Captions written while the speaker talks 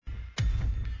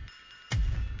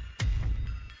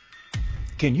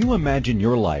Can you imagine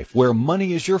your life where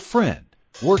money is your friend,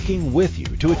 working with you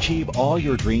to achieve all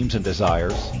your dreams and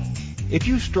desires? If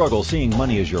you struggle seeing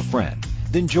money as your friend,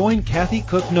 then join Kathy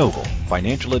Cook Noble,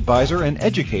 financial advisor and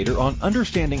educator on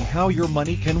understanding how your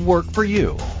money can work for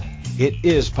you. It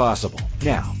is possible.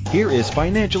 Now, here is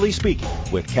Financially Speaking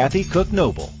with Kathy Cook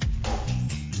Noble.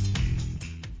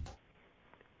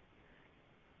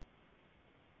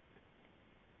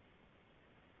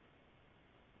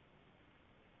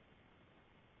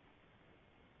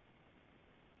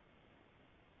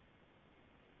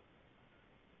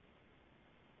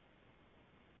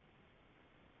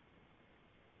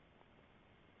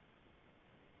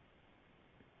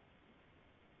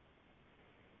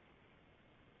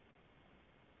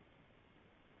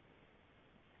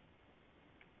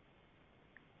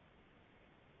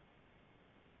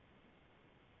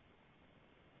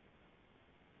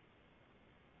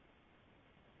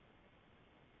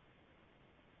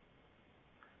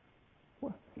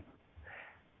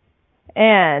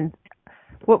 And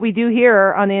what we do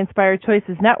here on the Inspired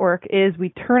Choices Network is we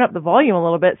turn up the volume a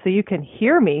little bit so you can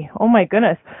hear me. Oh my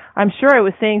goodness. I'm sure I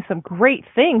was saying some great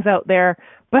things out there,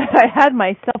 but I had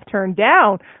myself turned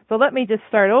down. So let me just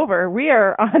start over. We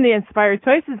are on the Inspired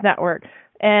Choices Network,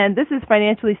 and this is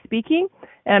Financially Speaking.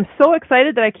 And I'm so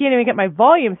excited that I can't even get my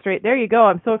volume straight. There you go.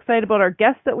 I'm so excited about our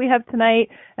guests that we have tonight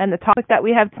and the topic that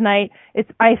we have tonight.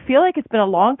 I feel like it's been a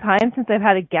long time since I've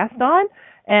had a guest on.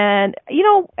 And, you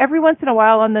know, every once in a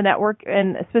while on the network,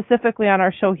 and specifically on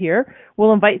our show here,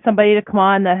 we'll invite somebody to come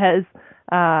on that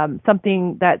has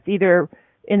something that's either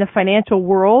in the financial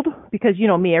world, because, you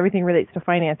know me, everything relates to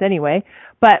finance anyway,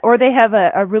 or they have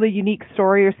a really unique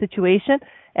story or situation.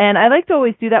 And I like to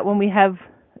always do that when we have,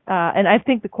 and I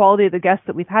think the quality of the guests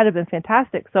that we've had have been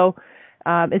fantastic. So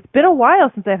it's been a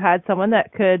while since I've had someone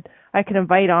that I could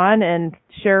invite on and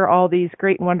share all these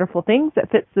great and wonderful things that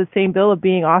fits the same bill of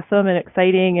being awesome and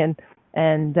exciting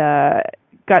and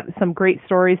got some great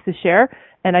stories to share.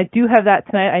 And I do have that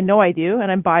tonight. I know I do,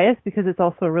 and I'm biased because it's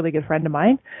also a really good friend of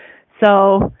mine.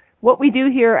 So what we do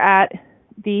here at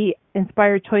the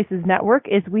Inspired Choices Network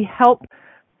is we help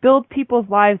build people's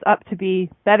lives up to be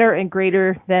better and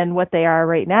greater than what they are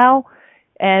right now,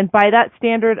 and by that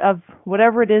standard of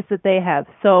whatever it is that they have.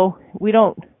 So we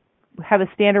don't have a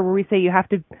standard where we say you have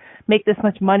to make this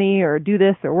much money or do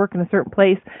this or work in a certain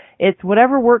place. It's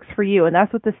whatever works for you, and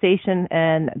that's what the station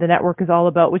and the network is all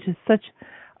about, which is such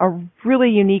a really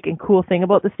unique and cool thing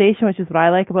about the station, which is what I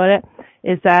like about it,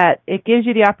 is that it gives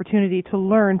you the opportunity to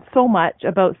learn so much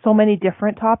about so many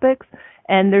different topics.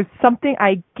 And there's something,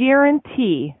 I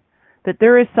guarantee that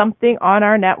there is something on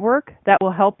our network that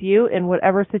will help you in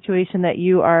whatever situation that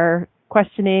you are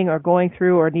questioning or going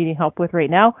through or needing help with right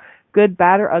now. Good,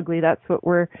 bad, or ugly, that's what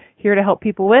we're here to help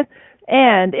people with.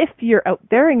 And if you're out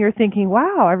there and you're thinking,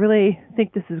 wow, I really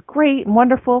think this is great and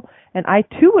wonderful, and I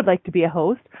too would like to be a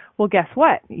host, well, guess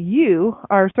what? You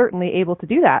are certainly able to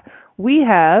do that. We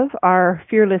have our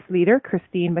fearless leader,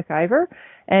 Christine McIver,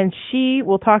 and she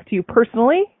will talk to you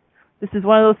personally. This is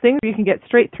one of those things where you can get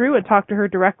straight through and talk to her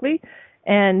directly,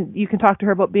 and you can talk to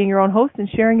her about being your own host and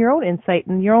sharing your own insight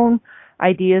and your own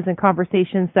ideas and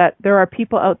conversations that there are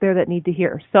people out there that need to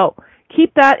hear. So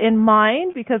keep that in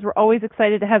mind, because we're always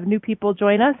excited to have new people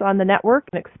join us on the network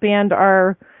and expand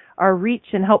our reach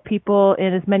and help people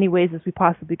in as many ways as we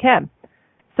possibly can.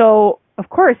 So, of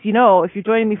course, you know, if you're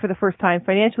joining me for the first time,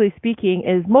 Financially Speaking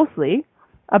is mostly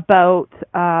about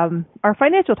our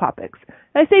financial topics.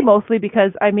 And I say mostly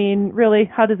because, I mean, really,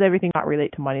 how does everything not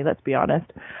relate to money? Let's be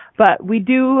honest. But we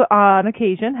do, on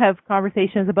occasion, have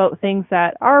conversations about things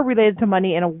that are related to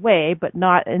money in a way, but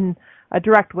not in a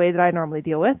direct way that I normally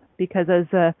deal with, because as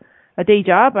a day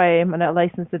job, I am a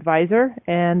licensed advisor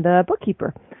and a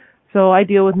bookkeeper. So I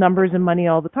deal with numbers and money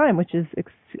all the time, which is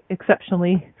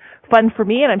exceptionally fun for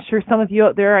me. And I'm sure some of you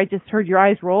out there, I just heard your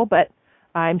eyes roll, but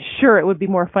I'm sure it would be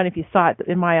more fun if you saw it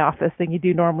in my office than you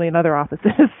do normally in other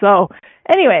offices. So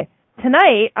anyway,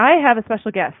 tonight I have a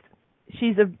special guest.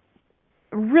 She's a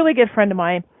really good friend of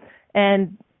mine,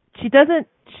 and she doesn't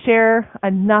share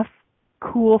enough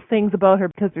cool things about her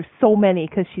because there's so many,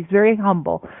 because she's very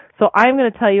humble. So I'm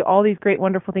going to tell you all these great,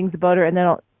 wonderful things about her, and then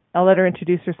I'll let her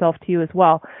introduce herself to you as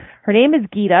well. Her name is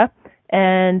Geeta,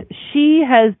 and she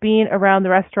has been around the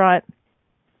restaurant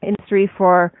industry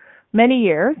for many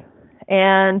years.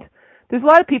 And there's a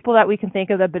lot of people that we can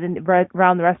think of that have been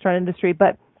around the restaurant industry,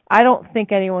 but I don't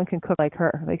think anyone can cook like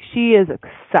her. Like, she is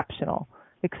exceptional.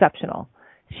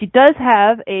 She does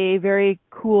have a very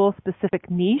cool, specific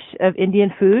niche of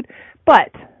Indian food,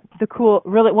 but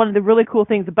one of the really cool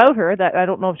things about her that I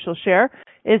don't know if she'll share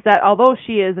is that although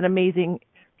she is an amazing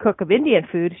cook of Indian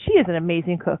food, she is an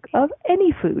amazing cook of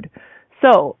any food.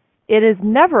 So it is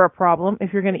never a problem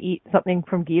if you're going to eat something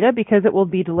from Gita because it will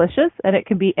be delicious and it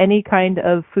can be any kind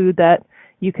of food that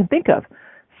you can think of.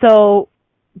 So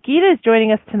Gita is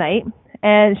joining us tonight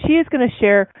and she is going to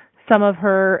share some of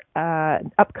her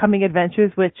upcoming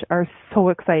adventures, which are so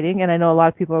exciting and I know a lot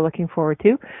of people are looking forward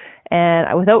to.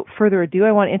 And without further ado,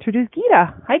 I want to introduce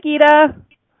Gita. Hi, Gita.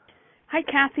 Hi,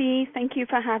 Kathy. Thank you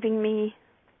for having me.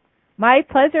 My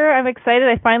pleasure. I'm excited.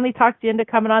 I finally talked you into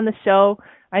coming on the show.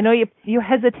 I know you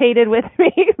hesitated with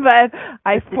me, but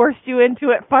I forced you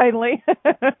into it finally.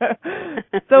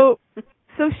 So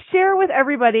share with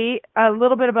everybody a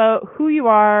little bit about who you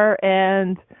are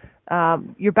and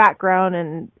your background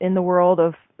and in the world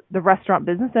of the restaurant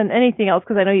business and anything else,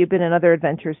 because I know you've been in other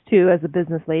adventures too as a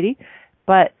business lady,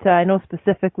 but I know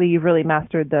specifically you've really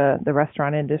mastered the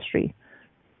restaurant industry.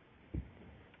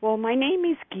 Well, my name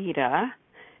is Gita,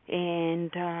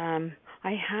 and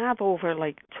I have over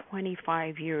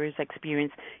 25 years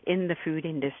experience in the food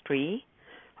industry.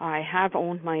 I have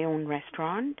owned my own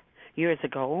restaurant years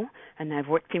ago, and I've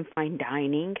worked in fine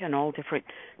dining and all different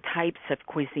types of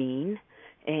cuisine.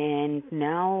 And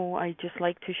now I just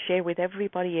like to share with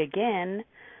everybody again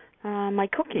my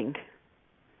cooking.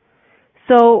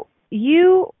 So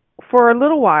you, for a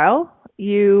little while,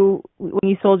 when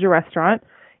you sold your restaurant,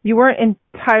 you weren't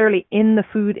entirely in the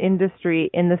food industry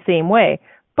in the same way,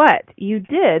 but you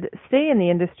did stay in the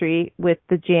industry with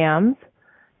the jams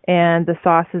and the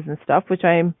sauces and stuff, which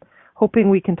I'm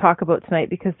hoping we can talk about tonight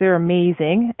because they're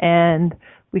amazing, and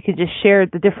we could just share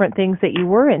the different things that you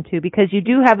were into, because you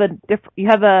do have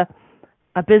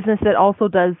a business that also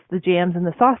does the jams and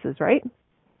the sauces, right?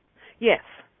 Yes.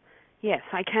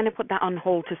 I kind of put that on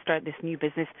hold to start this new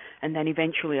business, and then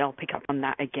eventually I'll pick up on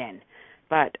that again.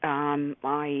 But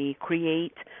I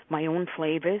create my own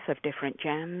flavors of different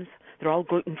jams. They're all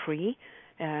gluten-free,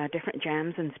 different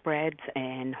jams and spreads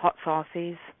and hot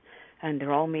sauces, and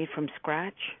they're all made from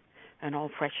scratch and all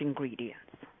fresh ingredients.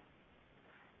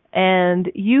 And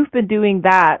you've been doing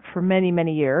that for many,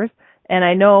 many years, and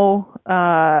I know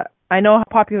how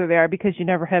popular they are because you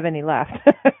never have any left.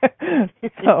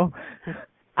 So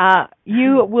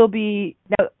you will be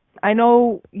now. I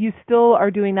know you still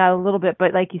are doing that a little bit,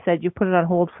 but like you said, you put it on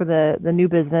hold for the new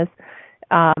business.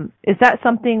 Is that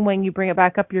something when you bring it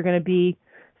back up, you're going to be,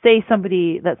 say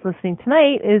somebody that's listening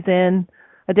tonight is in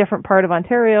a different part of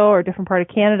Ontario or a different part of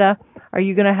Canada, are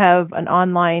you going to have an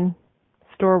online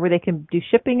store where they can do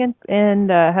shipping and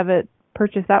have it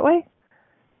purchased that way?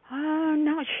 I'm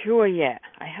not sure yet.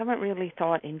 I haven't really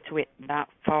thought into it that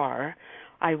far.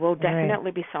 I will definitely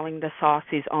be selling the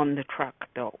sauces on the truck,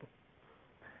 though.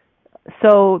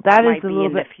 So that is might be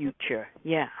in the future.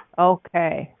 Yeah.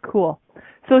 Okay, cool.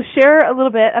 So share a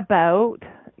little bit about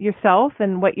yourself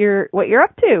and what you're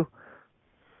up to.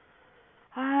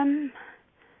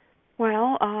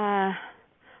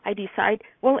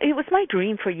 Well, it was my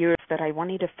dream for years that I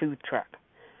wanted a food truck.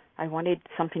 I wanted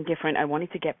something different. I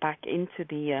wanted to get back into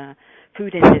the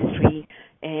food industry,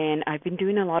 and I've been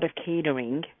doing a lot of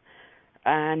catering,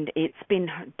 and it's been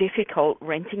difficult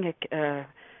renting a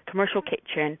commercial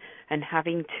kitchen and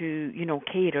having to,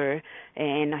 cater.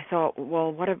 And I thought,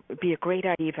 well, what would be a great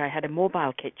idea if I had a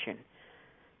mobile kitchen,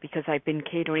 because I've been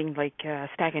catering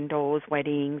stag and does,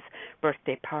 weddings,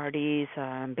 birthday parties,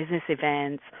 business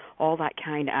events, all that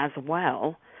kind as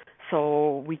well.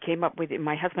 So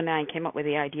my husband and I came up with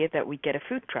the idea that we'd get a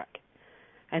food truck.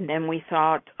 And then we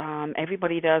thought,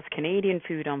 everybody does Canadian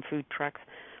food on food trucks.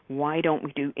 Why don't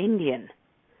we do Indian?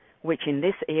 Which in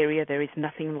this area, there is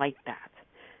nothing like that.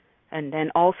 And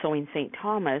then also in St.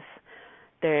 Thomas,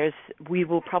 we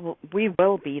will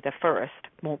be the first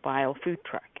mobile food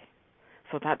truck.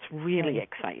 So that's really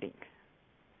exciting.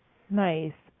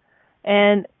 Nice.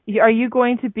 And are you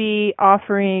going to be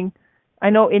offering, I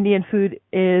know Indian food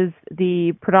is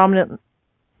the predominant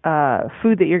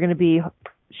food that you're going to be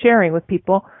sharing with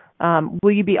people.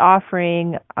 Will you be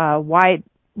offering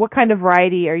what kind of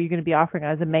variety are you going to be offering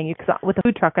as a menu? Because with a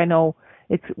food truck, I know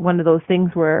it's one of those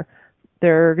things where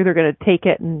they're going to take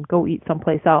it and go eat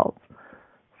someplace else.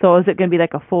 So is it going to be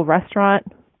like a full restaurant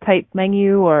type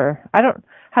menu, or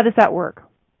how does that work?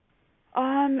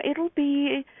 It'll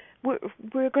be, we're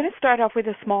going to start off with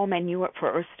a small menu at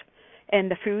first, and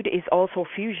the food is also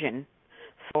fusion,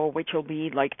 so which will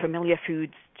be like familiar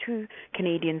foods to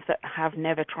Canadians that have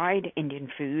never tried Indian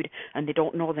food and they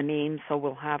don't know the names. So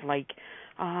we'll have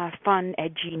fun,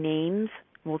 edgy names.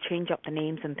 We'll change up the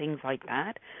names and things like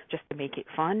that just to make it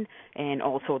fun, and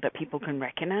also that people can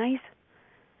recognize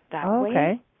that way.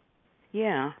 Okay.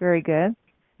 Yeah. Very good.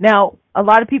 Now, a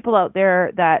lot of people out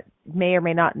there that may or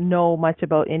may not know much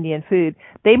about Indian food,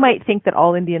 they might think that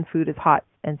all Indian food is hot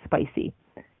and spicy.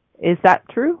 Is that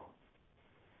true?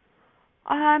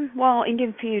 Well,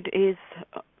 Indian food is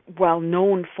well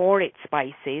known for its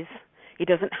spices. It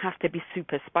doesn't have to be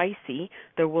super spicy.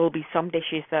 There will be some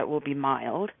dishes that will be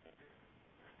mild.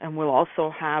 And we'll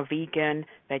also have vegan,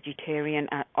 vegetarian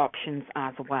options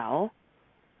as well.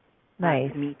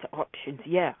 Nice. Meat options,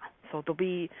 yeah. So there'll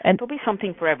be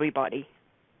something for everybody.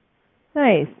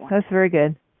 Nice. That's very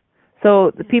good.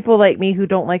 So the people like me who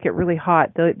don't like it really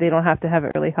hot, they don't have to have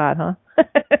it really hot, huh?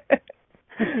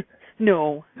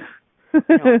 No.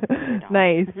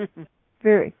 Nice.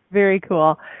 Very, very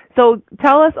cool. So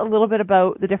tell us a little bit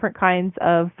about the different kinds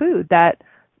of food that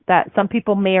some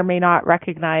people may or may not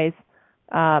recognize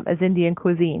as Indian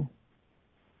cuisine.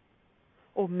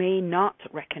 Or may not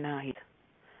recognize.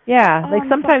 Yeah, like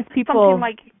sometimes people...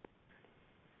 Something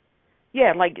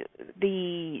like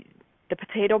the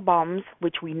potato bombs,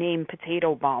 which we name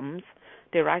potato bombs,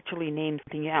 they're actually named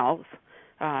something else,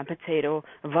 potato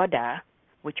vada,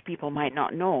 which people might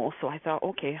not know. So I thought,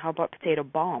 okay, how about potato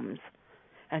bombs?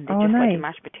 And they're just like a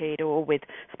mashed potato with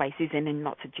spices in and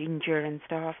lots of ginger and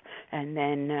stuff, and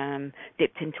then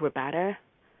dipped into a batter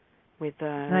with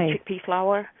chickpea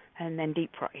flour and then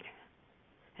deep fried.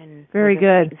 And very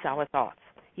good. Sweet and sour sauce.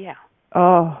 Yeah.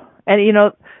 Oh, and you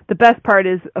know, the best part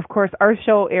is, of course, our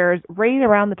show airs right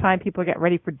around the time people get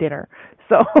ready for dinner.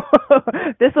 So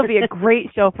this will be a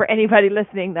great show for anybody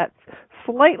listening that's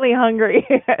slightly hungry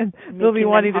and they'll be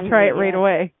wanting to try it right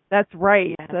away. That's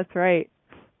right. Yeah. That's right.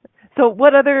 So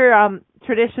what other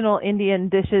traditional Indian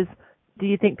dishes do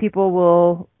you think people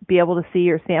will be able to see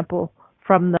or sample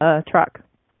from the truck?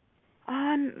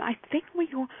 I think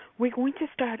we're going to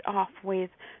start off with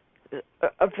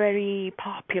a very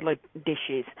popular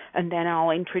dishes, and then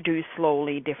I'll introduce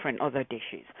slowly different other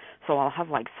dishes. So I'll have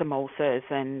like samosas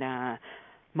and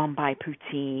Mumbai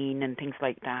poutine and things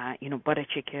like that, you know, butter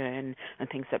chicken and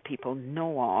things that people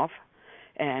know of.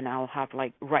 And I'll have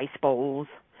like rice bowls,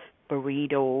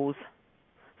 burritos.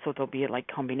 So there'll be a like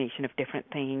combination of different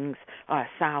things,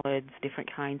 salads, different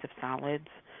kinds of salads,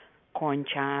 corn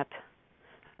chat.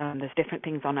 There's different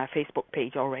things on our Facebook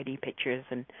page already, pictures,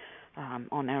 and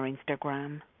on our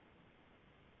Instagram.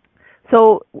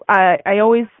 So I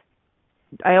always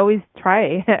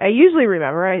try. I usually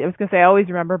remember. I was going to say I always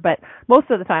remember, but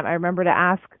most of the time I remember to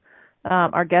ask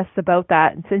our guests about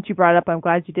that. And since you brought it up, I'm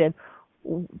glad you did.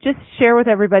 Just share with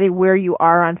everybody where you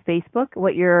are on Facebook,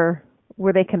 where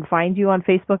they can find you on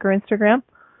Facebook or Instagram,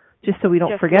 just so we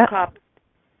don't forget. Just look up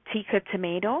Tikka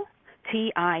Tomato,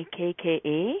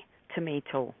 Tikka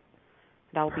Tomato.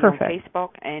 That'll be on Facebook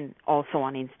and also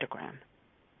on Instagram.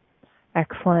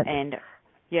 Excellent. And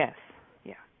yes,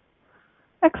 yeah.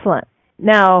 Excellent.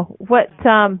 Now, what?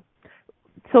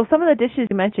 So some of the dishes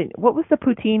you mentioned. What was the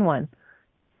poutine one?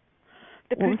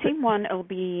 The poutine one will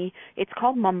be. It's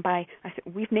called Mumbai.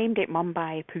 We've named it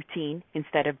Mumbai poutine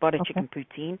instead of butter chicken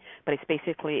poutine, but it's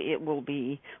basically it will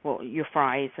be your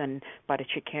fries and butter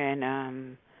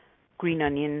chicken, green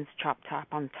onions chopped up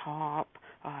on top.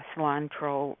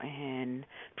 Cilantro and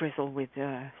drizzle with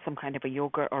some kind of a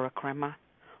yogurt or a crema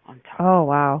on top. Oh,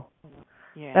 wow.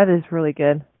 Yeah. That is really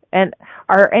good. And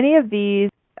are any of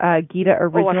these Gita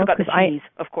original? Oh, I forgot the cheese.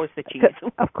 Of course, the cheese.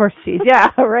 Of course, cheese. Yeah,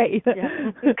 right. Yeah.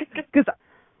 Because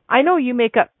I know you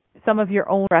make up some of your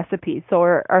own recipes. So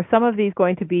are some of these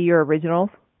going to be your originals?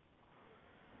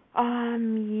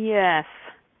 Yes.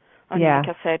 And yeah. like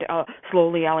I said,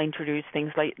 slowly I'll introduce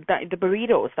things like the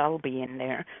burritos. That'll be in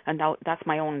there, and that's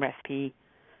my own recipe.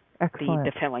 Excellent.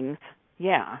 The fillings,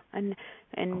 yeah, and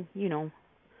you know,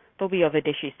 there'll be other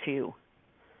dishes too.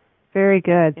 Very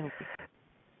good.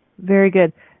 Very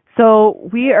good. So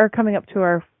we are coming up to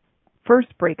our first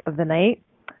break of the night,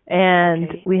 and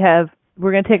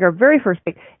we're going to take our very first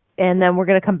break, and then we're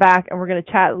going to come back and we're going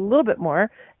to chat a little bit more,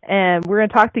 and we're going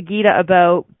to talk to Gita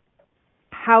about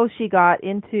how she got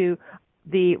into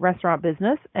the restaurant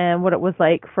business and what it was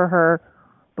like for her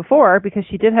before, because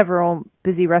she did have her own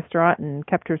busy restaurant and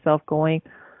kept herself going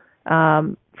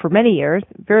for many years,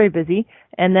 very busy,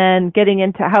 and then getting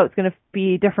into how it's going to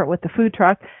be different with the food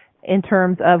truck in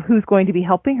terms of who's going to be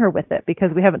helping her with it, because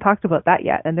we haven't talked about that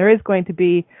yet. And there is going to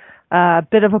be a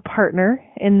bit of a partner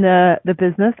in the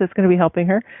business that's going to be helping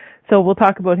her. So we'll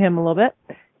talk about him a little bit.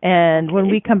 And when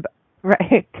we come back,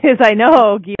 right, because I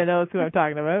know Gita knows who I'm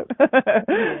talking about.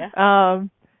 Yeah.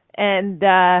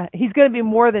 And he's going to be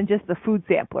more than just the food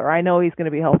sampler. I know he's going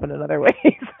to be helping in other ways.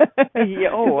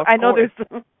 Yeah, of I know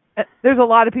course. there's a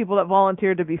lot of people that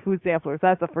volunteer to be food samplers.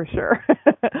 That's for sure.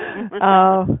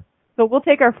 So we'll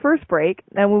take our first break,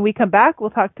 and when we come back, we'll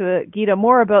talk to Gita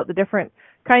more about the different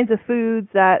kinds of foods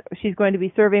that she's going to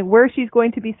be serving, where she's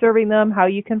going to be serving them, how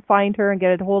you can find her and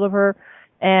get a hold of her,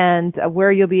 and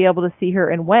where you'll be able to see her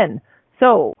and when.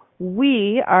 So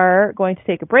we are going to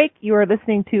take a break. You are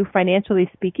listening to Financially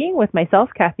Speaking with myself,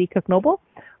 Kathy Cook Noble,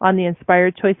 on the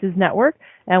Inspired Choices Network.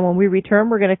 And when we return,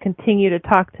 we're going to continue to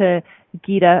talk to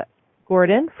Geeta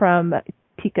Gordon from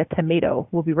Tika Tomato.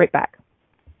 We'll be right back.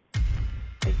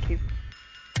 Thank you.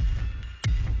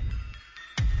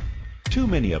 Too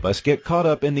many of us get caught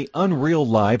up in the unreal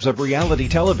lives of reality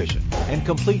television and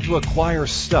complete to acquire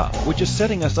stuff, which is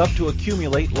setting us up to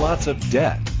accumulate lots of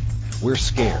debt. We're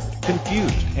scared,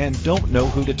 confused, and don't know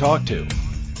who to talk to.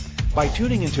 By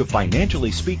tuning into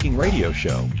Financially Speaking radio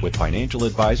show with financial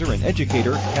advisor and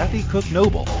educator Kathy Cook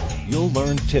Noble, you'll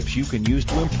learn tips you can use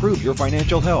to improve your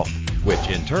financial health, which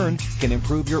in turn can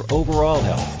improve your overall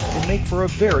health and make for a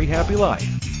very happy life.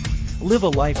 Live a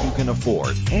life you can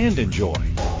afford and enjoy.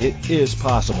 It is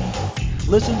possible.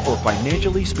 Listen for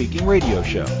Financially Speaking radio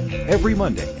show every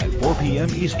Monday at 4 p.m.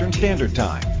 Eastern Standard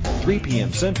Time, 3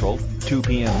 p.m. Central, 2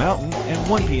 p.m. Mountain, and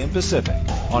 1 p.m. Pacific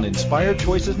on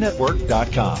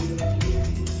InspiredChoicesNetwork.com.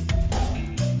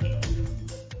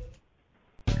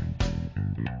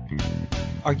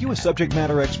 Are you a subject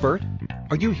matter expert?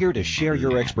 Are you here to share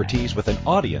your expertise with an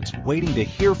audience waiting to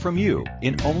hear from you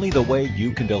in only the way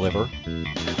you can deliver?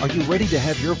 Are you ready to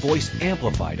have your voice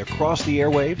amplified across the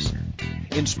airwaves?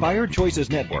 Inspired Choices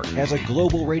Network has a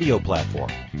global radio platform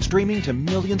streaming to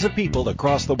millions of people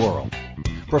across the world.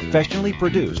 Professionally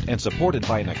produced and supported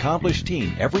by an accomplished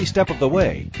team every step of the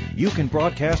way, you can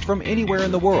broadcast from anywhere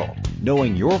in the world,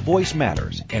 knowing your voice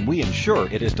matters, and we ensure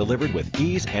it is delivered with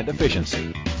ease and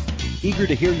efficiency. Eager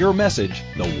to hear your message,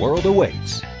 the world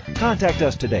awaits. Contact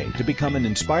us today to become an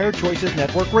Inspired Choices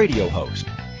Network radio host.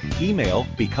 Email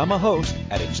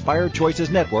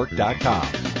becomeahost@inspiredchoicesnetwork.com.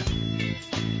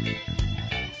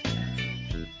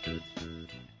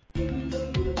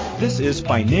 This is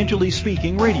Financially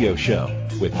Speaking radio show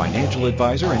with financial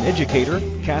advisor and educator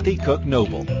Kathy Cook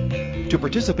Noble. To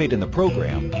participate in the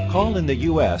program, call in the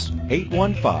U.S.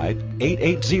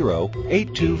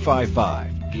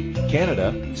 815-880-8255.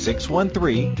 Canada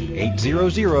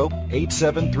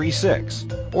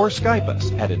 613-800-8736, or Skype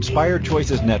us at Inspired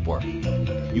Choices Network.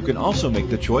 You can also make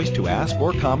the choice to ask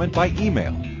or comment by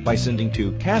email by sending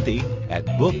to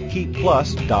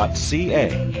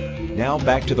Kathy@bookkeepplus.ca. Now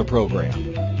back to the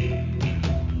program.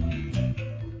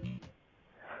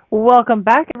 Welcome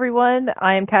back, everyone.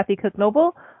 I am Kathy Cook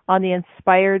Noble on the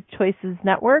Inspired Choices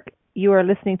Network. You are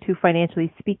listening to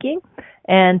Financially Speaking,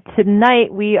 and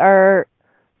tonight we are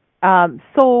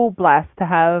so blessed to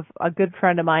have a good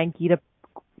friend of mine, Geeta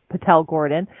Patel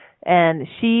Gordon, and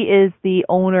she is the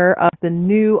owner of the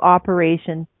new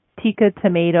operation, Tika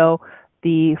Tomato,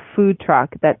 the food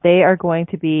truck that they are going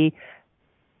to be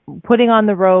putting on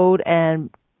the road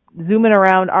and zooming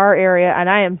around our area. And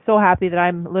I am so happy that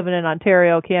I'm living in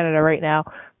Ontario, Canada right now,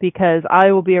 because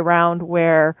I will be around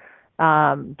where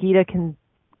Geeta can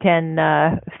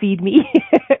feed me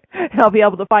and I'll be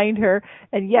able to find her.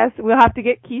 And yes, we'll have to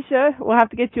get Keisha. We'll have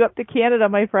to get you up to Canada,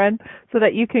 my friend, so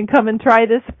that you can come and try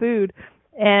this food.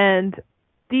 And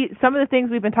some of the things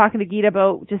we've been talking to Geeta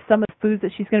about, just some of the foods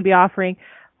that she's going to be offering.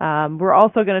 We're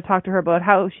also going to talk to her about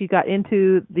how she got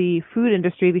into the food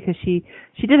industry, because she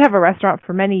did have a restaurant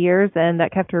for many years, and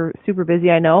that kept her super busy,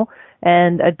 I know.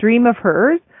 And a dream of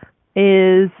hers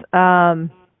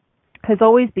has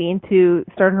always been to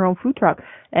start her own food truck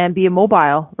and be a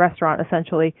mobile restaurant,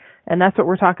 essentially. And that's what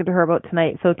we're talking to her about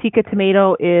tonight. So Tika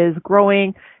Tomato is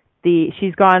growing.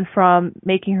 She's gone from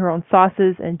making her own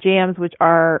sauces and jams, which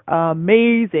are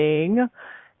amazing,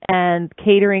 and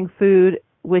catering food,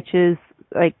 which is,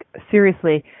 like,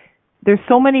 seriously, there's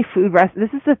so many food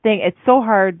this is the thing. It's so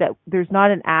hard that there's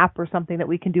not an app or something that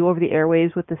we can do over the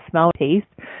airwaves with the smell and taste,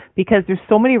 because there's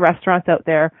so many restaurants out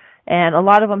there. And a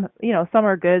lot of them, some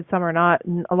are good, some are not,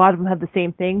 and a lot of them have the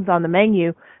same things on the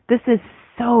menu. This is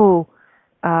so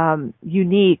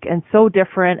unique and so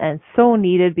different and so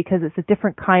needed, because it's a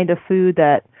different kind of food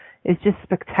that is just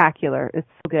spectacular. It's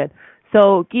so good.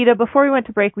 So, Geeta, before we went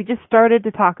to break, we just started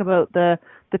to talk about the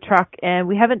truck, and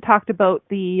we haven't talked about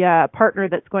the partner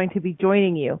that's going to be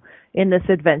joining you in this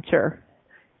adventure.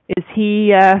 Is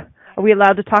he, are we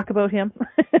allowed to talk about him?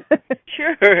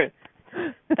 Sure.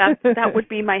 That would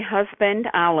be my husband,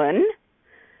 Alan.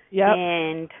 Yeah.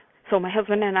 And so my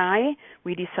husband and I,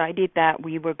 we decided that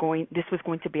this was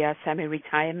going to be our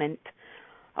semi-retirement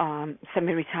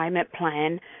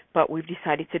plan, but we've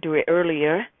decided to do it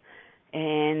earlier.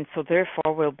 And so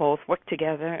therefore we'll both work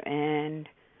together and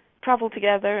travel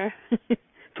together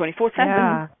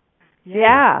 24/7.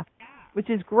 Yeah. Which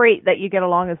is great that you get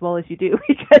along as well as you do,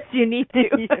 because you need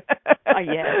to.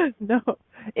 Yeah. No.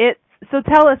 So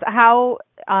tell us, how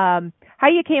how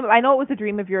you came. I know it was a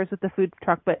dream of yours with the food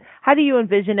truck, but how do you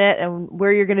envision it, and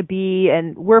where you're going to be,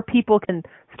 and where people can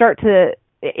start to,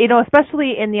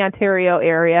 especially in the Ontario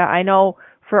area. I know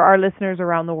for our listeners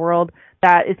around the world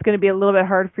that it's going to be a little bit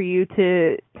hard for you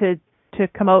to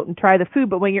come out and try the food,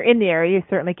 but when you're in the area, you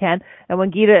certainly can. And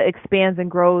when Gita expands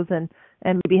and grows and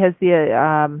maybe has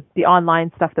the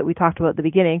online stuff that we talked about at the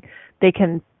beginning, they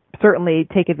can certainly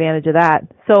take advantage of that.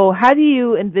 So how do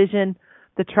you envision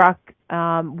the truck,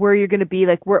 where you're going to be,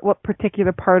 like what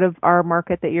particular part of our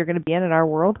market that you're going to be in our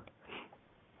world?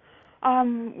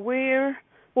 We'll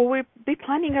be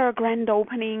planning our grand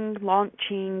opening,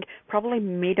 launching probably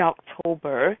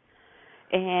mid-October,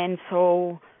 and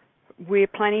so we're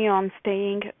planning on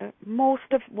staying it'll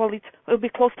be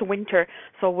close to winter,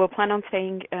 so we'll plan on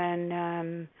staying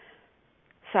and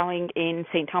selling in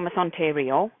St. Thomas,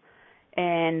 Ontario,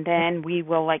 and then we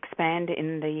will expand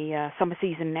in the summer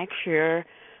season next year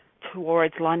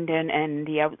towards London and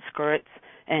the outskirts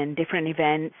and different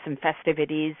events and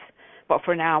festivities. But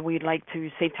for now,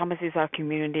 St. Thomas is our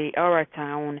community or our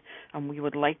town, and we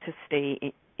would like to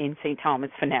stay in St. Thomas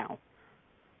for now.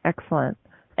 Excellent.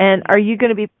 And are you going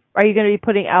to be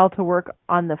putting Al to work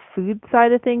on the food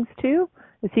side of things too?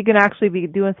 Is he going to actually be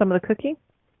doing some of the cooking,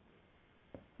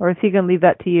 or is he going to leave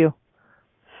that to you?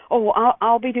 Oh,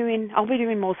 I'll be doing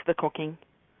most of the cooking.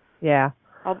 Yeah.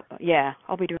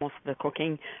 I'll be doing most of the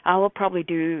cooking. I will probably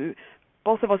do.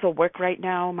 Both of us will work right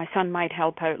now. My son might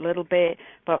help out a little bit,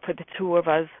 but for the two of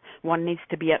us, one needs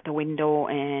to be at the window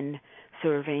and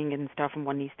serving and stuff, and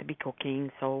one needs to be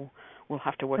cooking. So we'll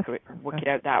have to work it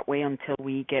out that way until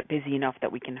we get busy enough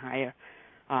that we can hire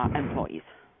employees.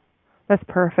 That's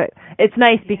perfect. It's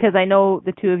nice because I know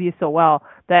the two of you so well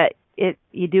that you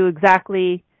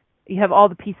have all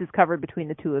the pieces covered between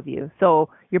the two of you. So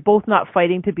you're both not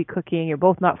fighting to be cooking. You're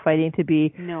both not fighting to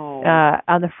be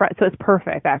on the front. So it's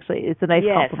perfect, actually. It's a nice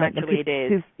compliment. Yes, actually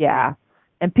it is. Yeah.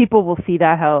 And people will see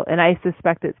that and I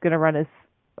suspect it's going to run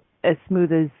as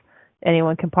smooth as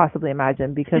anyone can possibly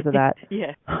imagine because of that.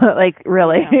 Yeah. Like,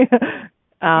 really.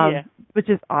 Yeah. Which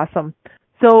is awesome.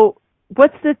 So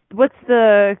what's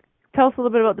the tell us a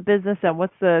little bit about the business and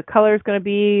what's the colors going to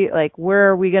be? Like, where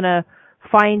are we going to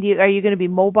find you? Are you going to be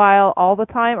mobile all the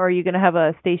time, or are you going to have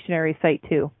a stationary site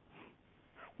too?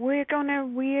 We're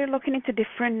looking into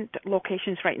different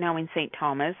locations right now in St.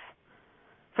 Thomas.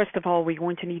 First of all, we're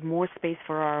going to need more space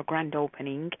for our grand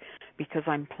opening because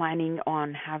I'm planning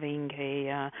on having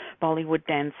Bollywood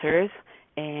dancers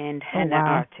and henna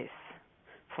artists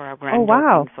for our grand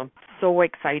opening. So I'm so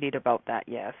excited about that,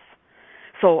 yes.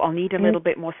 So I'll need a little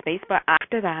bit more space, but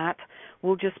after that,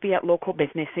 we'll just be at local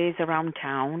businesses around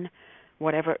town,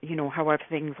 however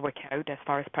things work out as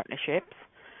far as partnerships.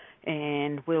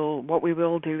 And what we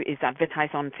will do is advertise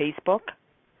on Facebook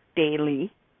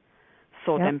daily,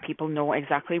 so then people know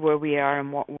exactly where we are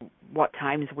and what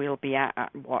times we'll be at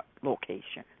what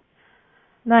location.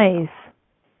 Nice.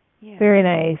 Yeah. Very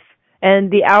nice.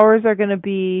 And the hours are going to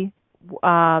be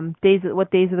what days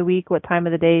of the week, what time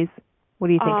of the days? What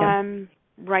are you thinking?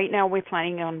 Right now we're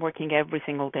planning on working every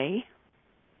single day.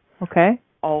 Okay.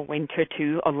 All winter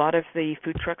too. A lot of the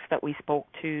food trucks that we spoke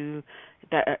to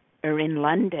that are in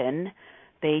London,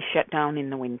 they shut down in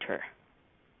the winter.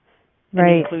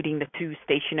 Right. Including the two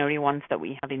stationary ones that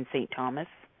we have in St. Thomas,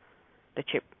 the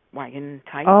chip wagon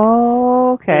type.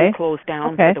 Oh, okay. They closed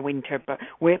down for the winter, but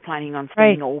we're planning on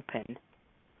staying open.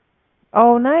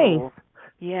 Oh, nice. So,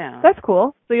 yeah. That's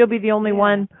cool. So you'll be the only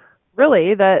one,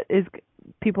 really, that is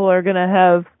people are going to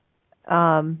have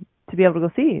to be able to go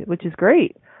see, which is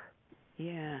great.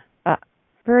 Yeah.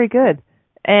 Very good.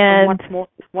 And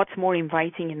what's more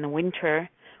inviting in the winter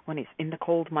when it's in the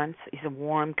cold months is a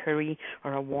warm curry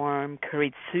or a warm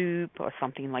curried soup or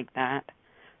something like that.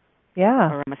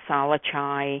 Yeah. Or a masala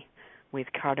chai with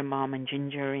cardamom and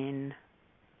ginger in.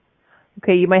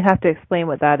 Okay, you might have to explain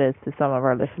what that is to some of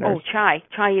our listeners. Oh, chai.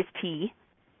 Chai is tea.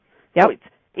 Yep.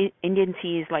 So Indian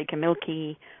tea is like a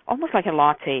milky, almost like a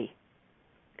latte,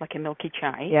 like a milky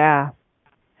chai. Yeah.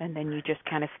 And then you just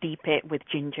kind of steep it with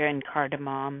ginger and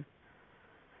cardamom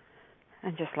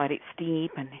and just let it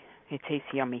steep, and it tastes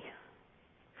yummy.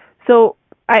 So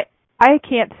I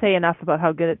can't say enough about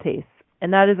how good it tastes,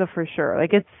 and that is a for sure.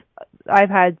 Like I've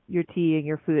had your tea and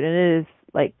your food, and it is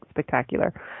like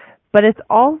spectacular. But it's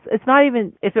not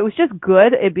even, if it was just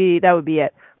good, that would be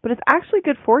it. But it's actually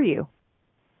good for you.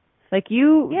 Like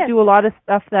you do a lot of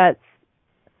stuff that's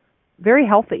very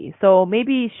healthy. So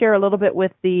maybe share a little bit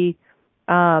with the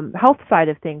health side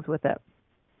of things with it.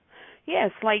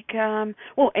 Yes, like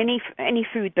any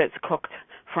food that's cooked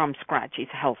from scratch is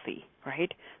healthy,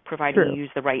 right? Providing you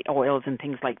use the right oils and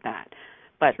things like that.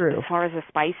 But True. as far as the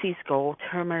spices go,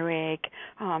 turmeric,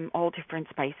 all different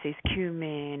spices,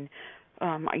 cumin,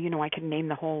 I can name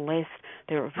the whole list.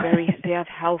 They have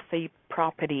healthy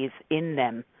properties in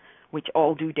them, which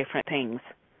all do different things.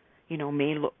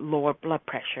 May lower blood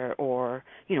pressure or,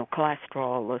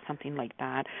 cholesterol or something like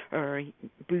that, or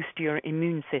boost your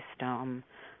immune system.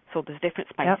 So there's different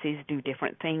spices do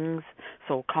different things.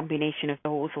 So combination of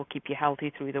those will keep you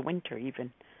healthy through the winter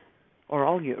even, or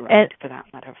all year round for that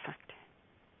matter of fact.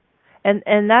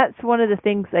 And that's one of the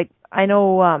things, like, I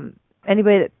know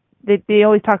anybody that they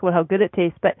always talk about how good it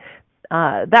tastes, but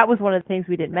that was one of the things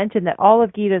we didn't mention, that all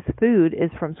of Gita's food is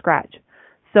from scratch.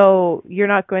 So you're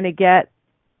not going to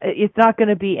it's not going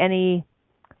to be any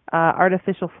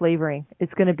artificial flavoring.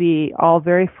 It's going to be all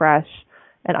very fresh.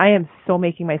 And I am so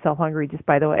making myself hungry, just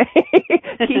by the way.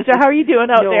 Keisha, how are you doing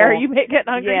out there? Are you getting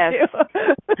hungry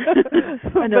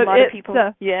too? And a lot of people,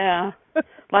 a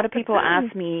lot of people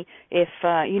ask me if,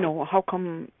 how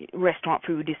come restaurant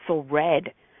food is so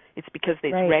red? It's because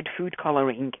it's red food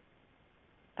coloring.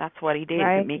 That's what it is.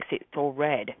 Right. It makes it so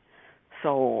red.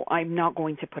 So I'm not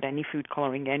going to put any food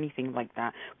coloring, anything like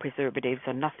that, preservatives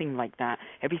or nothing like that.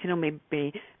 Everything will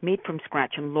be made from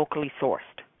scratch and locally sourced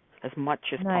as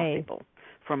much as possible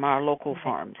from our local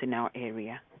farms in our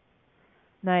area.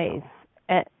 Nice.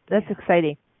 That's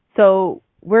exciting. So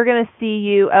we're going to see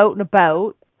you out and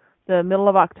about the middle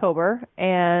of October,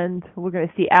 and we're going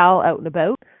to see Al out and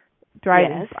about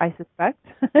driving, I suspect.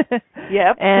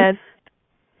 Yep. And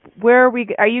where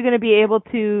are you going to be able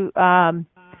to,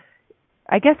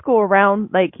 I guess, go around,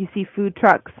 like you see food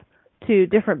trucks to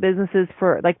different businesses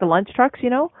for, like, the lunch trucks,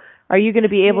 Are you going to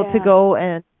be able to go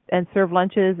and serve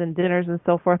lunches and dinners and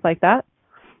so forth like that?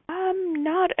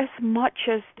 Not as much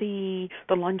as the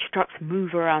lunch trucks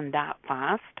move around that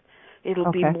fast.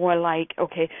 It'll be more like,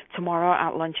 tomorrow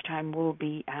at lunchtime we'll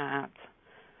be at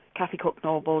Kathy Cook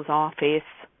Noble's office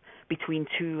between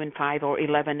 2 and 5 or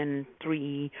 11 and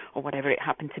 3 or whatever it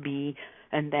happened to be,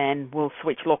 and then we'll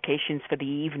switch locations for the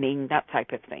evening, that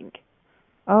type of thing.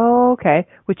 Oh, okay.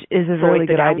 Which is a really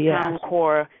good idea. Downtown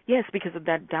core, yes, because of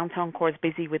that downtown core is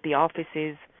busy with the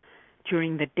offices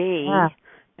during the day,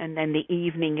 and then the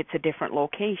evening it's a different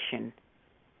location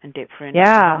and different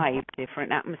vibe,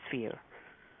 different atmosphere.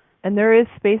 And there is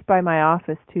space by my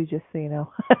office too, just so you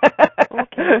know.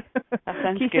 Okay, that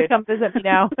sounds Keisha, good. come visit me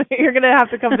now. You're going to have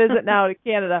to come visit now to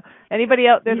Canada. Anybody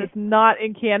out there that's not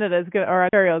in Canada or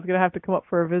Ontario is going to have to come up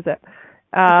for a visit.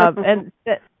 And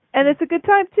it's a good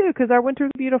time too, because our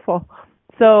winter's beautiful.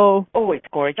 So it's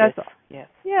gorgeous. Yes.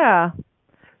 Yeah.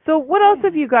 So what else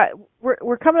have you got?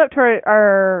 We're coming up to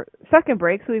our second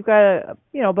break, so we've got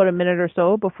about a minute or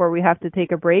so before we have to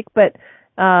take a break. But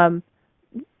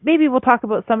maybe we'll talk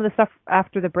about some of the stuff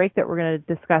after the break that we're going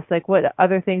to discuss, like what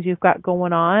other things you've got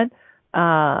going on,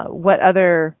 what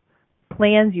other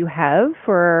plans you have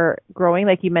for growing,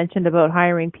 like you mentioned about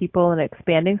hiring people and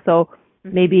expanding. So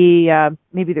maybe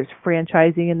there's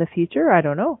franchising in the future. I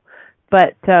don't know,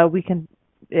 but we can.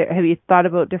 Have you thought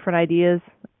about different ideas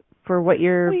for what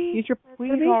your future plans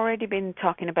will be? We've already been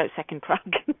talking about second truck.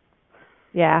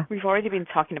 Yeah. We've already been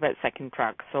talking about second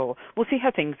truck, so we'll see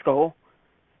how things go.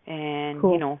 And,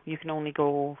 you can only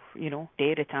go,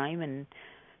 day at a time, and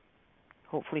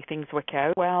hopefully things work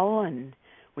out well and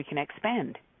we can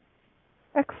expand.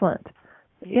 Excellent.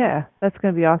 Yeah, that's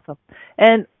going to be awesome.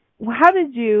 And how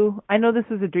did I know this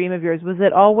was a dream of yours, was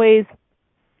it always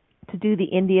to do the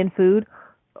Indian food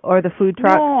or the food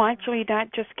truck? No, actually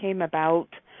that just came about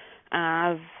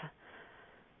as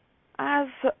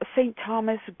St.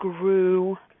 Thomas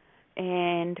grew,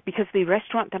 and because the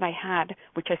restaurant that I had,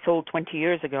 which I sold 20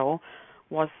 years ago,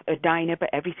 was a diner, but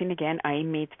everything again I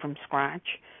made from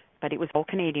scratch, but it was all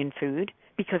Canadian food,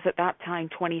 because at that time,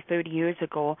 20, 30 years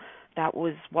ago, that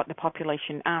was what the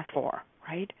population asked for,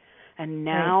 right? And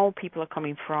now people are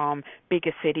coming from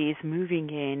bigger cities, moving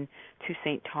in to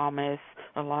St. Thomas,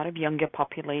 a lot of younger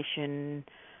population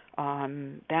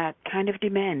that kind of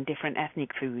demand different ethnic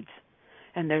foods.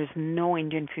 And there's no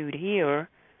Indian food here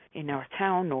in our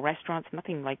town, no restaurants,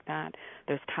 nothing like that.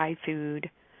 There's Thai food,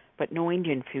 but no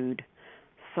Indian food.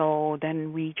 So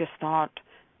then we just thought,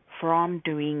 from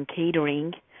doing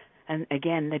catering, and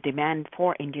again, the demand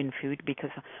for Indian food, because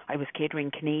I was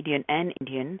catering Canadian and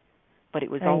Indian, but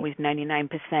it was always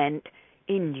 99%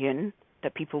 Indian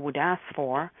that people would ask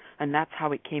for, and that's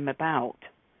how it came about.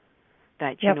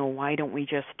 That, why don't we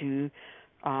just do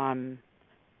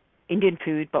Indian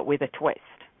food, but with a twist,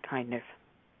 kind of.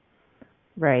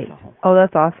 Right. So, oh,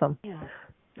 that's awesome. Yeah.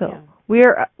 So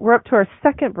we're up to our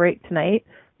second break tonight.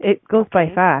 It goes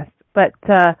by fast. But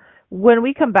when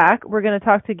we come back, we're going to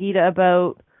talk to Gita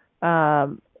about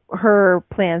her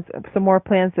plans, some more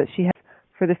plans that she has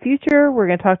for the future. We're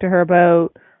going to talk to her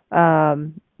about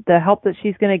the help that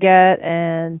she's going to get,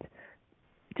 and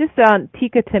just on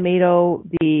Tikka Tomato,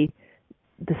 the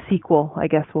sequel, I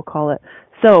guess we'll call it.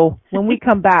 So when we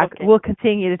come back, Okay. We'll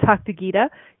continue to talk to Geeta.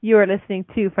 You are listening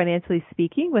to Financially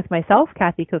Speaking with myself,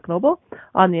 Kathy Cook Noble,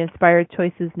 on the Inspired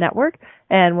Choices Network.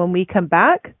 And when we come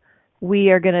back,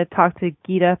 we are going to talk to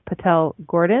Geeta Patel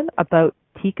Gordon about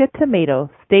Tikka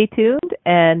Tomato. Stay tuned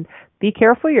and be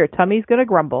careful, your tummy's going to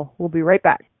grumble. We'll be right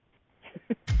back.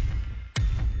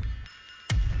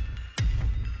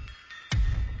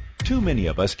 Too many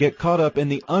of us get caught up in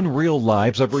the unreal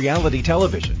lives of reality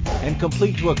television and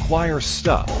complete to acquire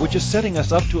stuff, which is setting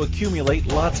us up to accumulate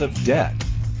lots of debt.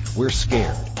 We're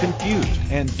scared, confused,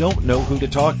 and don't know who to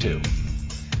talk to.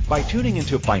 By tuning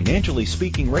into Financially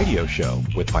Speaking radio show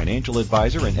with financial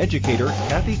advisor and educator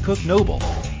Kathy Cook Noble,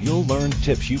 you'll learn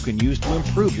tips you can use to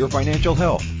improve your financial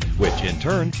health, which in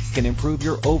turn can improve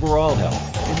your overall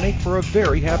health and make for a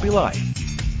very happy life.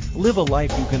 Live a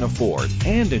life you can afford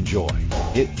and enjoy.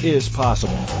 It is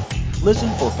possible. Listen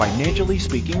for Financially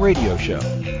Speaking radio show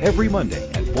every Monday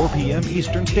at 4 p.m.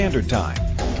 Eastern Standard Time,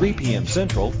 3 p.m.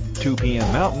 Central, 2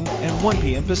 p.m. Mountain, and 1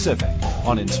 p.m. Pacific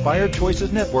on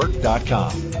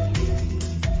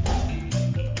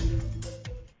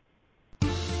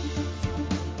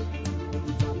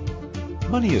InspiredChoicesNetwork.com.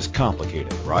 Money is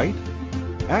complicated, right?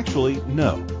 Actually,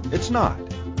 no, it's not.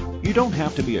 You don't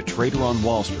have to be a trader on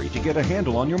Wall Street to get a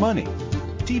handle on your money.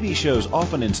 TV shows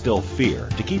often instill fear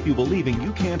to keep you believing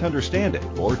you can't understand it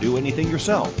or do anything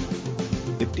yourself.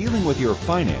 If dealing with your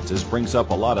finances brings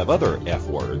up a lot of other F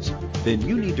words, then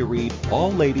you need to read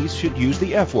All Ladies Should Use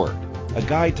the F Word, A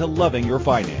Guide to Loving Your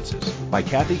Finances by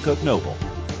Kathy Cook Noble.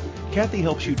 Kathy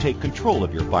helps you take control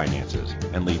of your finances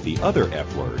and leave the other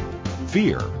F word,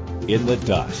 fear, in the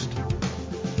dust.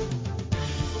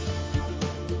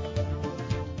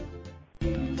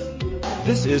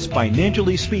 This is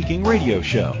Financially Speaking radio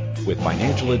show with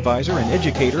financial advisor and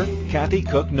educator Kathy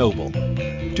Cook Noble.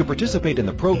 To participate in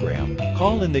the program,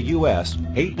 call in the U.S.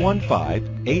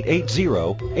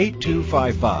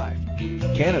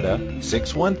 815-880-8255, Canada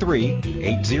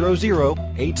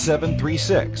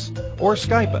 613-800-8736, or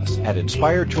Skype us at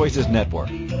Inspired Choices Network.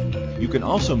 You can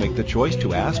also make the choice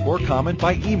to ask or comment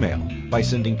by email by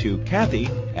sending to Kathy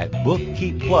at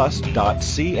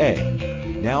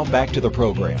bookkeepplus.ca. Now back to the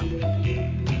program.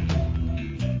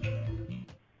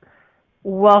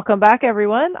 Welcome back,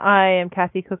 everyone. I am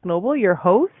Kathy Cook Noble, your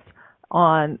host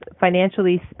on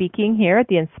Financially Speaking here at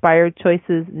the Inspired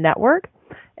Choices Network.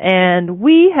 And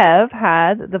we have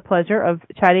had the pleasure of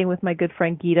chatting with my good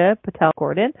friend Geeta Patel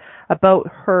Gordon about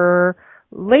her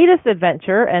latest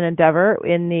adventure and endeavor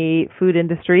in the food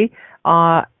industry,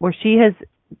 where she is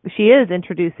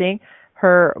introducing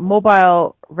her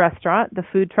mobile restaurant, the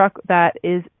food truck that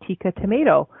is Tikka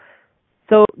Tomato.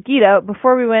 So, Geeta,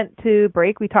 before we went to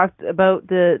break, we talked about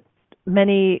the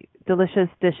many delicious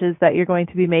dishes that you're going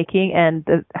to be making and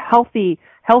the healthy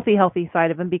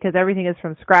side of them, because everything is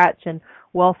from scratch and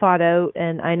well thought out.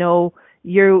 And I know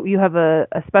you have a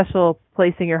special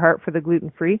place in your heart for the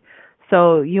gluten-free.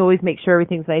 So you always make sure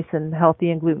everything's nice and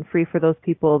healthy and gluten-free for those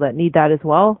people that need that as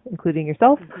well, including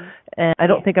yourself. Mm-hmm. And I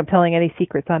don't think I'm telling any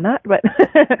secrets on that, but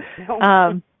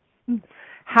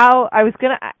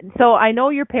so I know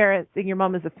your parents and your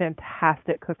mom is a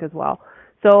fantastic cook as well.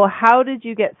 So how did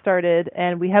you get started?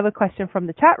 And we have a question from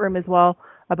the chat room as well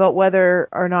about whether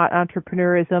or not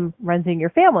entrepreneurism runs in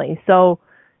your family. So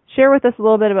share with us a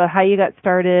little bit about how you got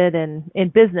started in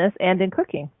business and in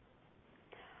cooking.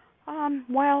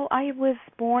 Well, I was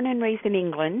born and raised in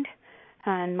England,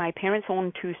 and my parents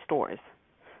owned 2 stores,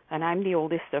 and I'm the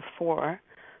oldest of 4,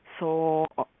 so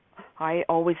I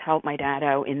always helped my dad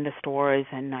out in the stores,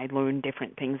 and I learned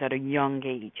different things at a young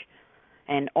age.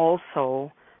 And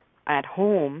also, at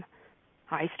home,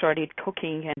 I started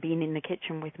cooking and being in the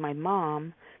kitchen with my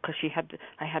mom, because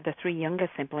I had the 3 younger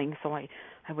siblings, so I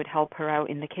would help her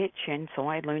out in the kitchen. So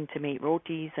I learned to make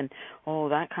rotis and all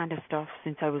that kind of stuff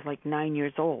since I was like 9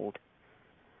 years old.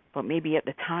 But maybe at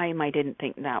the time I didn't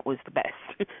think that was the best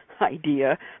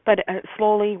idea. But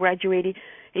slowly graduated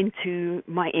into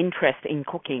my interest in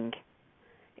cooking.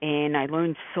 And I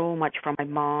learned so much from my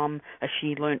mom as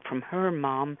she learned from her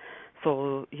mom.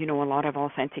 So, a lot of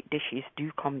authentic dishes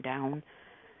do come down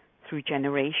through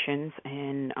generations,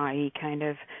 and I kind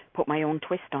of put my own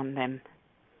twist on them.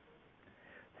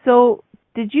 So,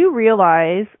 did you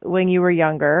realize when you were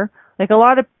younger, like a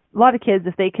lot of kids,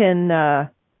 if they can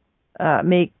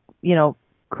make,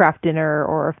 craft dinner,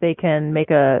 or if they can make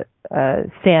a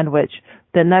sandwich,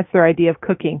 then that's their idea of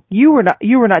cooking. You were not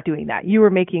doing that. You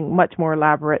were making much more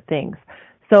elaborate things.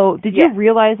 So did you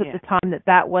realize at Yeah. the time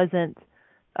that wasn't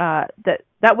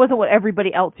that wasn't what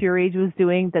everybody else your age was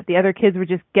doing, that the other kids were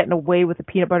just getting away with a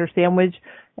peanut butter sandwich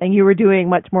and you were doing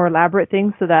much more elaborate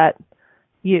things, so that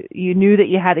you knew that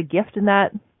you had a gift in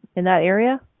that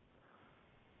area?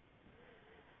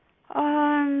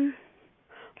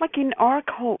 Like in our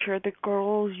culture, the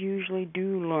girls usually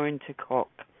do learn to cook.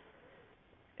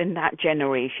 In that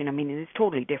generation, I mean, it's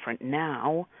totally different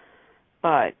now,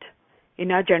 but in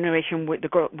our generation, with the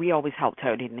girl, we always helped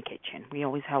out in the kitchen. We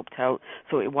always helped out,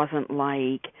 so it wasn't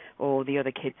like, oh, the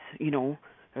other kids,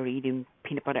 are eating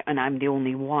peanut butter and I'm the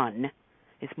only one.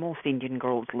 It's most Indian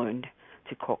girls learned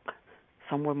to cook.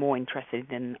 Some were more interested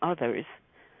than others.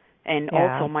 And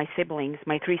also my 3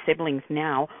 siblings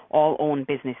now all own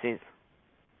businesses.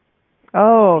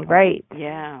 Oh, right.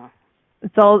 Yeah.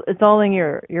 It's all in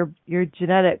your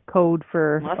genetic code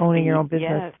for owning your own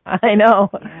business. Yes. I know.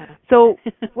 Yeah. So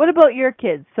what about your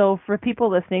kids? So for people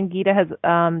listening, Geeta has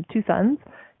 2 sons,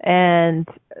 and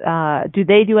do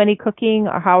they do any cooking,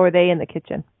 or how are they in the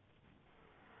kitchen?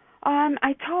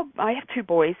 I have 2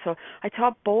 boys, so I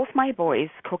taught both my boys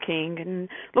cooking and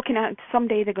looking at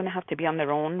someday they're going to have to be on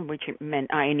their own, which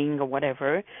meant ironing or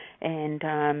whatever. And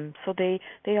so they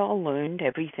all learned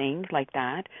everything like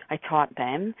that. I taught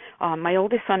them. My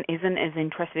oldest son isn't as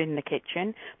interested in the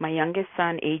kitchen. My youngest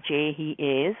son, AJ, he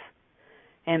is.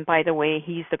 And by the way,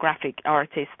 he's the graphic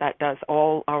artist that does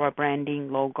all our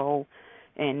branding, logo,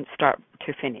 and start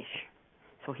to finish.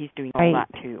 So he's doing all that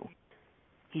too.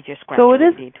 He just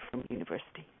graduated from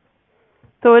university.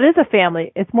 So it is a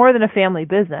family. It's more than a family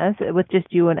business with just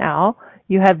you and Al.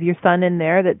 You have your son in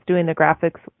there that's doing the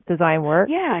graphics design work.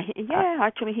 Yeah.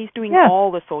 Actually, he's doing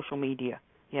all the social media.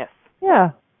 Yes.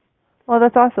 Yeah. Well,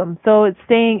 that's awesome. So it's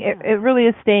staying. It really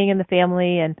is staying in the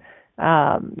family, and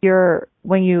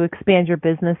when you expand your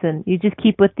business, and you just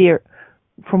keep with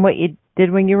from what you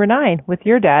did when you were 9 with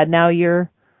your dad. Now you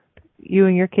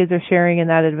and your kids are sharing in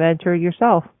that adventure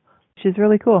yourself, which is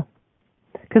really cool.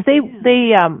 Because they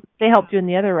helped you in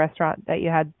the other restaurant that you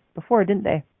had before, didn't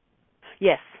they?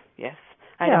 Yes.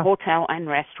 I had a hotel and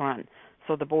restaurant,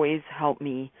 so the boys helped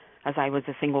me. As I was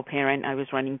a single parent, I was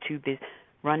owning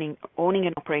and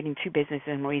operating 2 businesses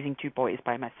and raising 2 boys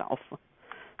by myself.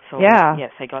 So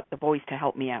yes, I got the boys to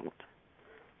help me out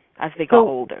as they got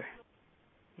older.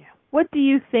 Yeah. What do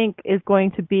you think is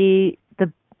going to be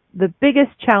the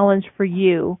biggest challenge for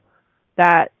you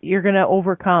that you're going to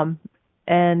overcome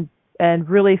and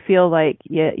really feel like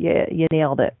you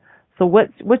nailed it? So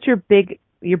what's your big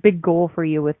goal for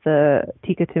you with the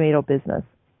Tika Tomato business?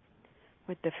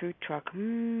 With the food truck,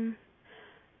 trying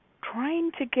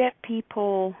to get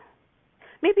people.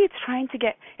 Maybe it's trying to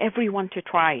get everyone to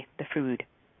try the food.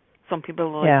 Some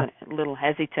people are a little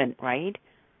hesitant, right?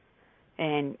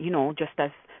 And just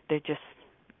as they're just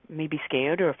maybe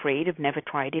scared or afraid, have never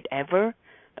tried it ever,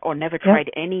 or never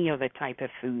tried any other type of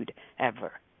food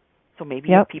ever. So maybe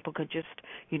if people could just,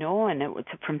 and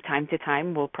from time to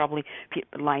time, we'll probably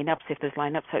lineups. If there's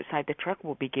lineups outside the truck,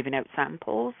 we'll be giving out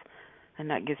samples, and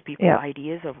that gives people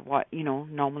ideas of what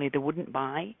normally they wouldn't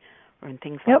buy, and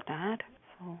things like that.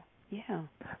 So yeah.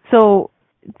 So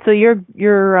your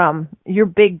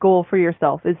big goal for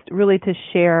yourself is really to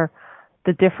share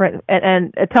the different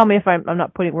and tell me if I'm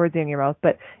not putting words in your mouth,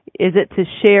 but is it to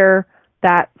share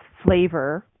that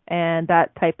flavor and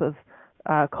that type of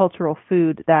cultural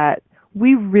food that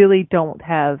we really don't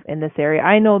have in this area?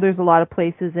 I know there's a lot of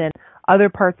places in other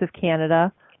parts of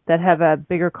Canada that have a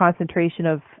bigger concentration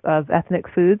of ethnic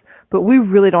foods, but we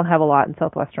really don't have a lot in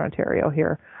Southwestern Ontario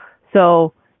here.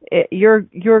 So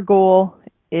your goal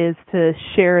is to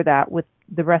share that with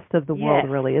the rest of the world,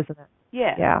 really, isn't it?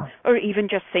 Yeah. Or even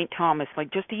just St. Thomas,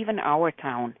 like just even our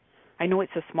town. I know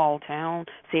it's a small town,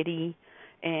 city,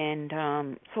 and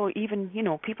so even,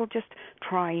 people just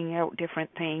trying out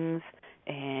different things.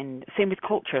 And same with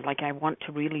culture. Like I want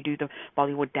to really do the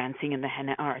Bollywood dancing and the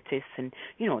henna artists and,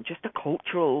 just a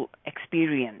cultural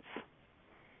experience.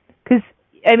 Because,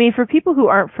 for people who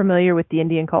aren't familiar with the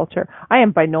Indian culture, I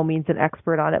am by no means an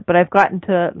expert on it, but I've gotten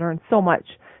to learn so much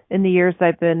in the years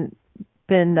I've been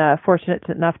fortunate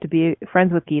enough to be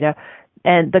friends with Geeta,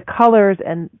 and the colors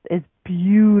is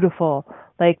beautiful,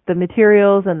 like the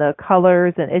materials and the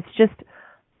colors, and it's just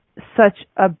such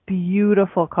a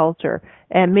beautiful culture.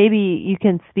 And maybe you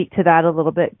can speak to that a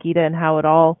little bit, Geeta, and how it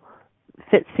all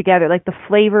fits together, like the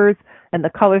flavors and the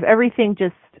colors, everything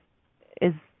just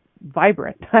is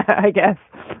vibrant, I guess.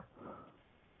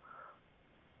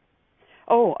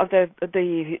 Oh, of the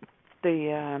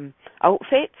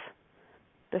outfits.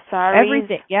 The saris.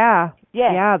 Everything,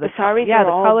 the saris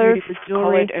are all the colors, beautifully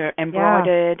colored,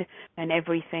 embroidered, and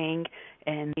everything.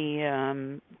 and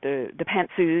the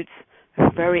pantsuits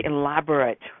are very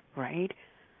elaborate, right?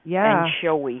 Yeah. And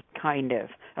showy, kind of,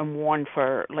 and worn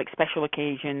for like special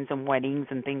occasions and weddings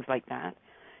and things like that.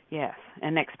 Yes,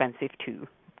 and expensive too.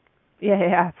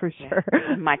 Yeah, for sure.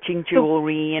 Yeah. And matching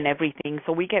jewelry and everything.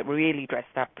 So we get really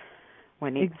dressed up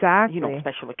when it's exactly.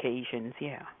 Special occasions.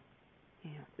 Yeah.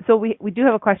 So we do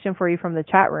have a question for you from the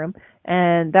chat room,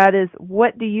 and that is,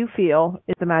 what do you feel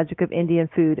is the magic of Indian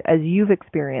food as you've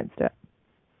experienced it?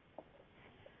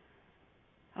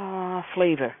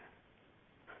 Flavor.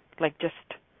 Like just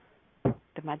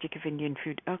the magic of Indian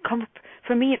food.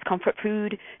 For me, it's comfort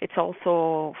food. It's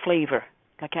also flavor.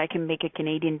 Like I can make a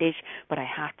Canadian dish, but I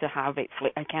have to have it.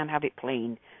 I can't have it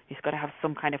plain. It's got to have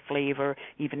some kind of flavor,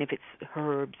 even if it's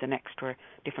herbs and extra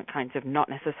different kinds of, not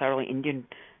necessarily Indian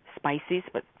spices,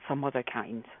 but some other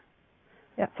kinds.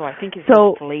 Yeah. So I think it's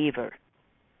just flavor.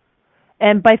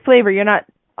 And by flavor, you're not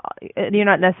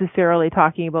necessarily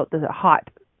talking about the hot,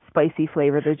 spicy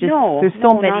flavor. There's so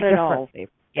many not different at all.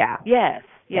 flavors. Yeah.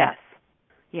 Yes.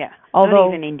 Although, not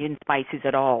even Indian spices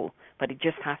at all, but it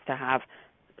just has to have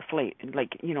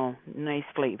nice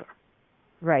flavor.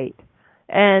 Right.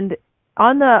 And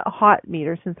on the hot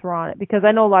meter, since we're on it, because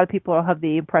I know a lot of people have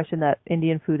the impression that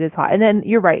Indian food is hot, and then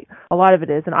you're right, a lot of it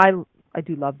is, and I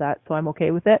do love that, so I'm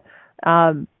okay with it.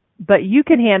 But you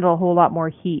can handle a whole lot more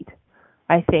heat,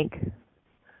 I think.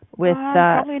 With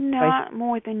probably not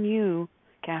more than you,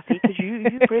 Kathy, because you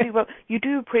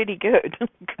do pretty good.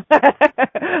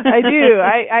 I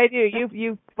do.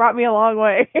 You brought me a long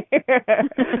way.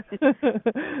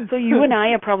 So you and I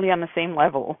are probably on the same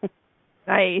level.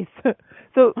 Nice.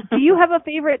 So, do you have a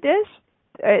favorite dish?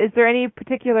 Is there any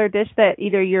particular dish that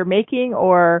either you're making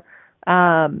or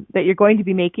that you're going to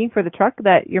be making for the truck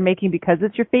that you're making because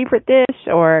it's your favorite dish,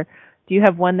 or do you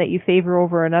have one that you favor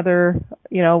over another?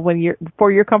 When you're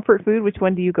for your comfort food, which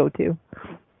one do you go to?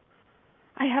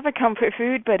 I have a comfort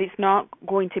food, but it's not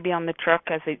going to be on the truck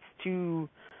as it's too.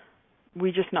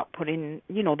 We're just not putting,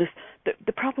 this.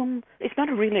 The problem. It's not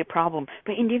really a problem,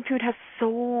 but Indian food has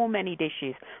so many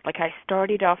dishes. Like I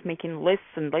started off making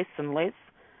lists and lists and lists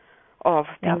of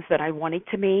things that I wanted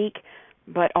to make,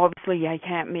 but obviously I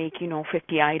can't make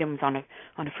 50 items on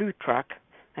a food truck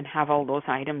and have all those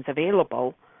items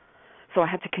available. So I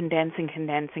had to condense and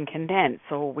condense and condense.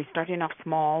 So we're starting off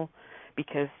small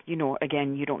because,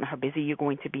 again, you don't know how busy you're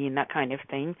going to be in that kind of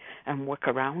thing and work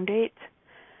around it.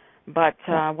 But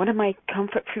one of my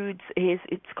comfort foods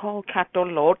it's called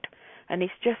katolot, and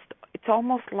it's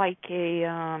almost like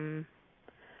a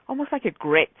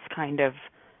grits kind of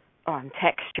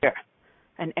texture.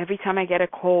 And every time I get a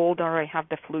cold or I have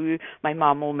the flu, my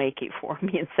mom will make it for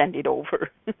me and send it over.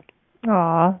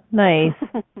 Aw, nice.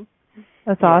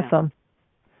 That's awesome.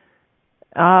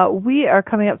 We are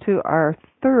coming up to our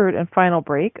third and final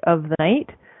break of the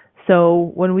night.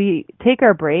 So when we take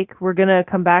our break, we're going to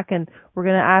come back and we're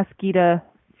going to ask Geeta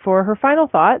for her final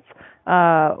thoughts,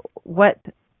 what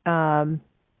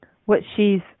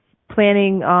she's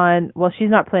planning on. Well,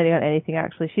 she's not planning on anything,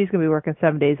 actually. She's going to be working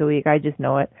 7 days a week. I just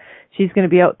know it. She's going to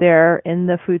be out there in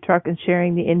the food truck and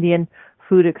sharing the Indian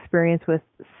food experience with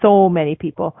so many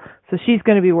people. So she's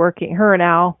going to be working, her and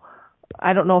Al.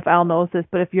 I don't know if Al knows this,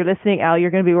 but if you're listening, Al,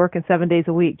 you're going to be working 7 days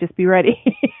a week. Just be ready.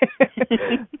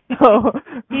 So,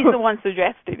 he's the one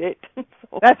suggested it.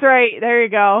 So. That's right. There you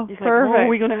go. He's perfect. Like,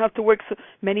 we're going to have to work so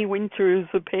many winters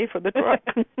to pay for the truck.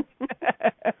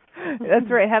 That's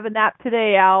right. Have a nap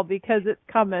today, Al, because it's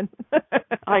coming.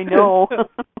 I know.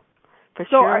 For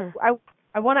sure.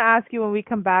 I want to ask you when we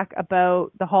come back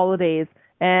about the holidays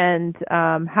and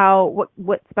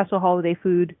what special holiday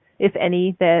food, if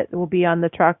any, that will be on the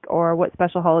truck, or what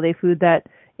special holiday food that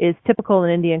is typical in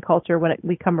Indian culture when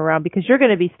we come around, because you're going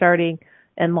to be starting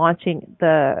and launching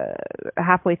the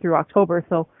halfway through October,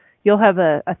 so you'll have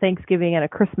a Thanksgiving and a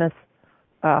Christmas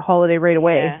holiday right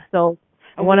away. Yeah. So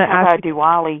I want to ask you.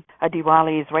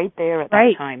 Diwali is right there at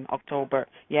that time, October.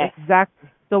 Yes. Exactly.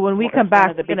 So when we come back,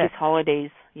 one of the biggest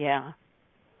holidays. Yeah.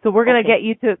 So we're going to get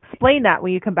you to explain that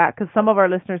when you come back, because some of our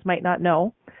listeners might not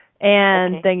know,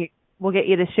 and then we'll get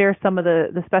you to share some of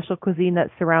the special cuisine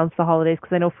that surrounds the holidays,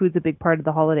 because I know food's a big part of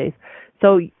the holidays.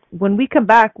 So when we come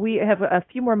back, we have a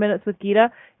few more minutes with Geeta.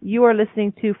 You are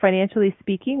listening to Financially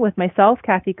Speaking with myself,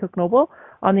 Kathy Cook Noble,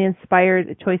 on the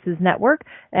Inspired Choices Network.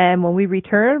 And when we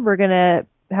return, we're going to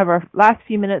have our last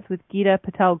few minutes with Geeta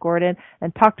Patel Gordon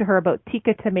and talk to her about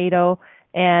Tikka Tomato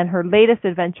and her latest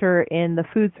adventure in the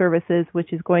food services,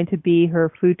 which is going to be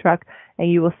her food truck. And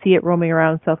you will see it roaming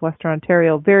around southwestern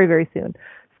Ontario very, very soon.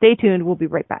 Stay tuned. We'll be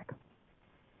right back.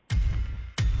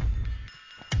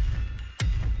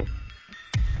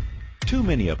 Too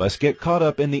many of us get caught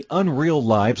up in the unreal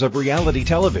lives of reality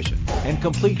television and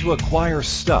complete to acquire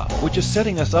stuff, which is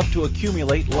setting us up to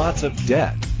accumulate lots of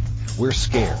debt. We're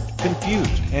scared,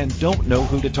 confused, and don't know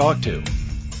who to talk to.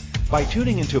 By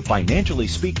tuning into Financially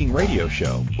Speaking Radio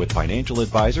Show with financial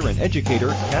advisor and educator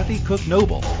Kathy Cook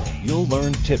Noble, you'll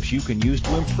learn tips you can use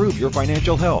to improve your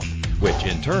financial health, which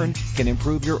in turn can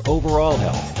improve your overall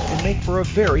health and make for a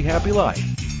very happy life.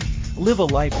 Live a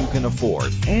life you can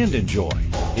afford and enjoy.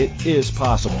 It is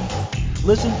possible.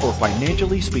 Listen for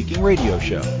Financially Speaking Radio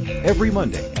Show every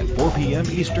Monday at 4 p.m.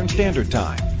 Eastern Standard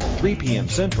Time, 3 p.m.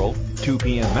 Central, 2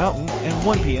 p.m. Mountain, and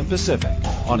 1 p.m. Pacific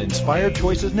on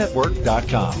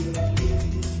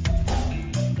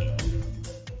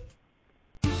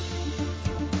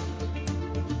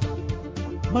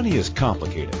InspiredChoicesNetwork.com. Money is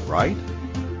complicated, right?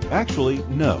 Actually,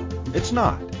 no, it's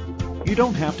not. You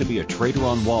don't have to be a trader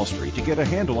on Wall Street to get a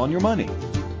handle on your money.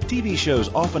 TV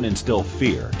shows often instill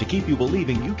fear to keep you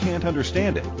believing you can't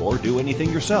understand it or do anything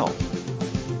yourself.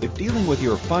 If dealing with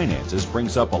your finances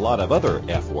brings up a lot of other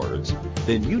F words,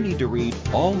 then you need to read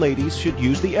All Ladies Should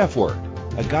Use the F Word,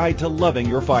 A Guide to Loving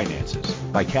Your Finances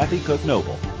by Kathy Cook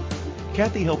Noble.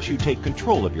 Kathy helps you take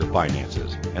control of your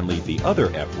finances and leave the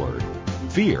other F word,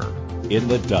 fear, in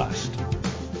the dust.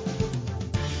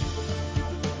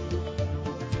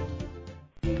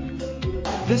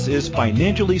 This is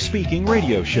Financially Speaking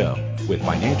Radio Show with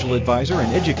financial advisor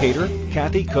and educator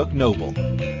Kathy Cook Noble.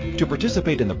 To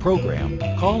participate in the program,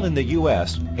 call in the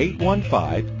U.S.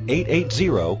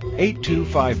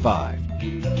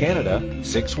 815-880-8255, Canada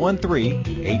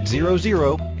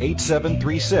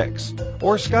 613-800-8736,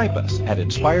 or Skype us at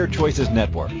Inspired Choices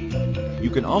Network. You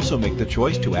can also make the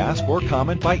choice to ask or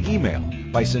comment by email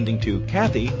by sending to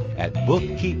Kathy at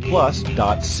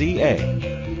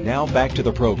bookkeepplus.ca. Now back to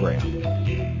the program.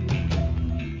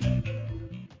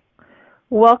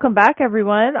 Welcome back,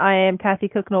 everyone. I am Kathy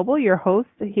Cook Noble, your host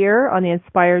here on the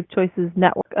Inspired Choices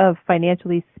Network of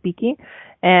Financially Speaking.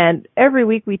 And every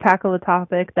week we tackle a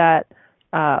topic that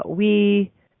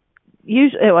we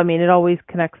usually, it always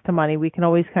connects to money. We can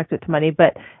always connect it to money.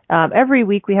 But every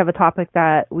week we have a topic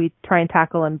that we try and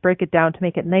tackle and break it down to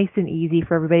make it nice and easy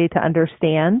for everybody to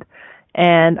understand.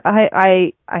 And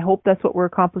I hope that's what we're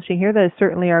accomplishing here. That is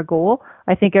certainly our goal.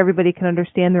 I think everybody can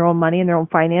understand their own money and their own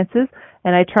finances,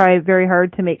 and I try very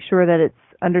hard to make sure that it's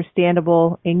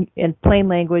understandable in plain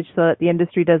language so that the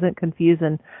industry doesn't confuse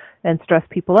and stress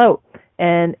people out.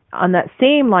 And on that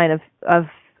same line of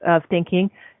thinking,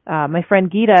 my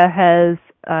friend Gita has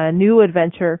a new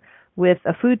adventure with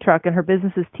a food truck, and her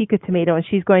business is Tikka Tomato, and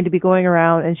she's going to be going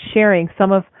around and sharing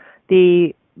some of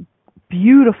the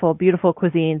beautiful, beautiful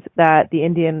cuisines that the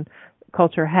Indian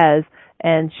culture has.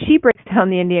 And she breaks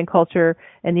down the Indian culture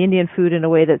and the Indian food in a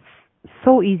way that's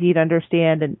so easy to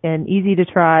understand and easy to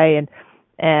try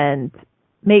and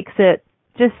makes it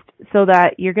just so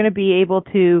that you're going to be able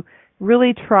to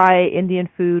really try Indian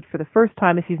food for the first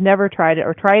time if you've never tried it,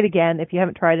 or try it again if you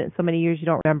haven't tried it in so many years you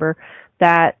don't remember.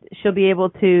 That she'll be able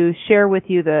to share with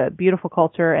you the beautiful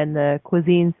culture and the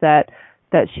cuisines that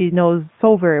she knows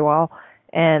so very well.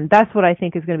 And that's what I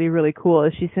think is going to be really cool,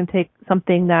 is she's going to take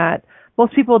something that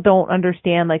most people don't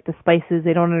understand, like the spices.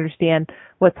 They don't understand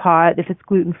what's hot, if it's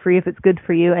gluten-free, if it's good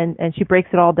for you, and she breaks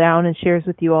it all down and shares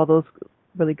with you all those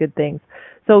really good things.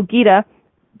 So, Gita,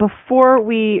 before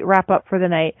we wrap up for the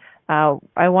night,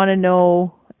 I want to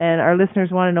know, and our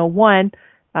listeners want to know, one,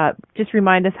 just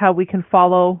remind us how we can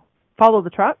follow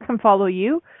the truck and follow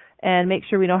you, and make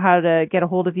sure we know how to get a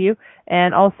hold of you,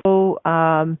 and also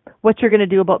what you're going to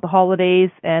do about the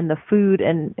holidays and the food,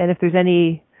 and if there's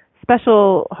any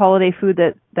special holiday food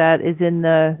that is in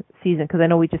the season, because I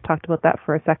know we just talked about that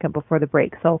for a second before the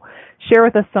break. So share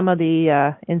with us some of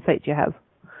the insights you have.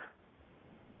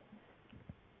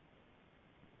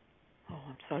 Oh,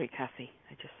 I'm sorry, Kathy.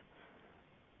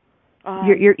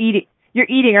 You're eating,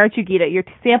 aren't you, Gita? You're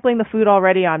sampling the food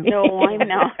already on me. No, I'm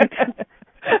not.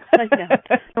 I'm not.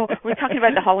 No, we're talking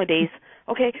about the holidays.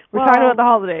 Okay. We're talking about the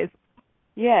holidays.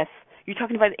 Yes. You're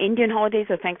talking about Indian holidays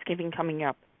or Thanksgiving coming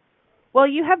up? Well,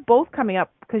 you have both coming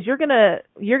up, because you're gonna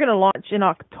launch in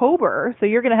October, so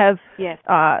you're gonna have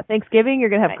Thanksgiving, you're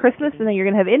gonna have Christmas, and then you're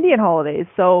gonna have Indian holidays.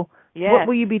 So what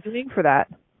will you be doing for that?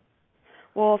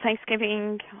 Well,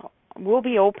 Thanksgiving will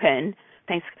be open.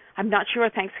 I'm not sure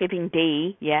Thanksgiving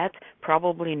Day yet,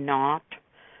 probably not,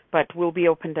 but we'll be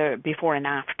open before and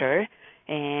after.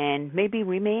 And maybe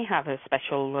we may have a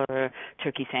special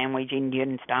turkey sandwich,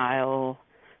 Indian style.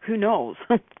 Who knows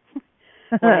what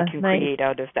I can create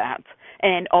out of that.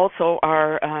 And also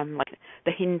our like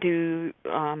the Hindu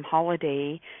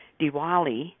holiday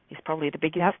Diwali is probably the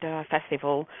biggest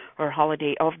festival or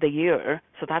holiday of the year.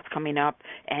 So that's coming up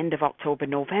end of October,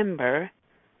 November.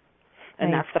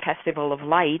 And that's the Festival of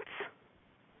Lights.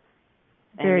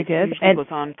 Very good. It usually goes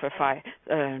on for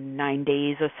 9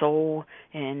 days or so,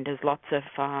 and there's lots of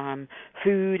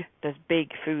food. There's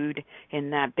big food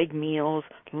in that, big meals,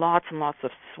 lots and lots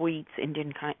of sweets,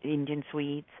 Indian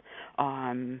sweets,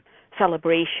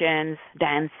 celebrations,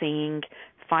 dancing,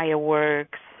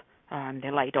 fireworks.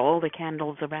 They light all the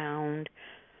candles around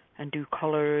and do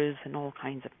colors and all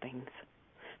kinds of things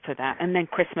for that. And then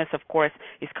Christmas, of course,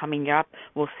 is coming up.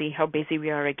 We'll see how busy we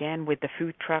are again with the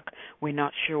food truck. We're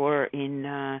not sure in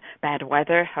bad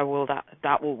weather how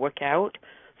that will work out.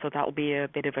 So that will be a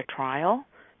bit of a trial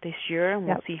this year, and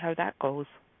we'll see how that goes.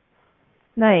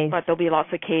 Nice. But there'll be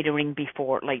lots of catering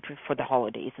before, like for the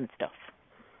holidays and stuff.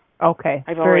 Okay.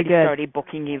 I've already started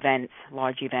booking events,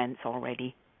 large events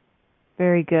already.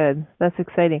 Very good. That's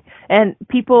exciting. And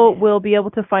people will be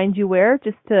able to find you where,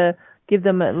 just to give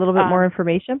them a little bit more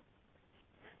information?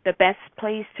 The best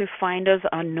place to find us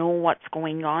and know what's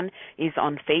going on is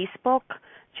on Facebook.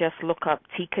 Just look up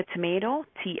Tikka Tomato,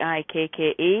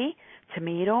 Tikka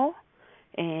Tomato,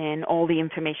 and all the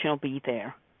information will be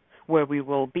there, where we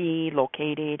will be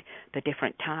located, the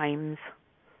different times,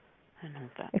 and all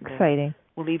that. Exciting.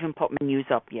 We'll even put menus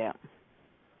up,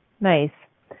 Nice.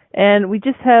 And we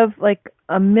just have like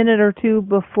a minute or two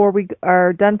before we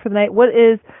are done for the night. What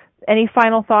is any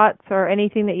final thoughts or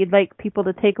anything that you'd like people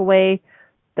to take away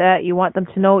that you want them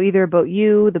to know, either about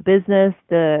you, the business,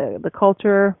 the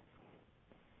culture?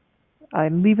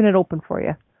 I'm leaving it open for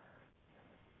you.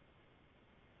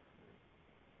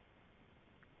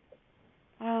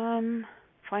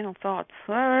 Final thoughts.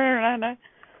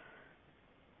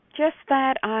 Just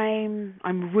that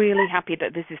I'm really happy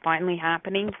that this is finally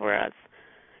happening for us.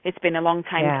 It's been a long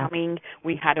time coming.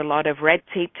 We had a lot of red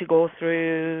tape to go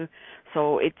through.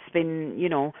 So it's been,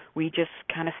 we just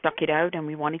kind of stuck it out, and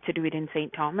we wanted to do it in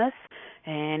St. Thomas,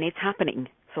 and it's happening.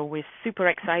 So we're super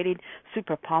excited,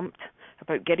 super pumped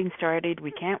about getting started.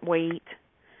 We can't wait.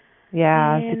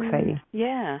 Yeah, it's exciting.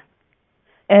 Yeah.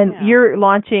 And you're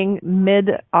launching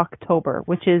mid-October,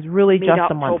 which is really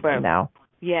just a month from now.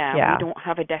 Yeah, we don't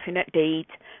have a definite date,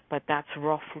 but that's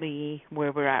roughly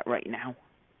where we're at right now.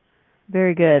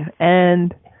 Very good.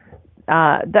 And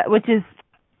that, which is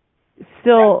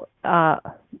still, sorry,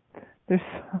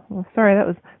 that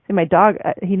was, see, my dog,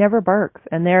 he never barks,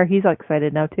 and he's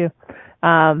excited now too.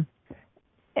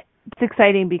 It's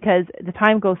exciting because the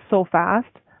time goes so fast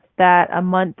that a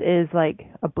month is like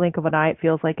a blink of an eye, it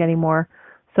feels like, anymore.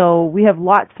 So we have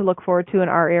lots to look forward to in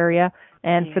our area.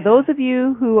 And for those of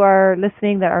you who are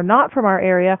listening that are not from our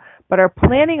area but are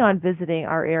planning on visiting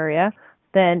our area,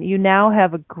 then you now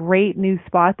have a great new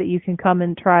spot that you can come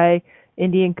and try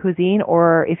Indian cuisine.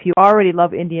 Or if you already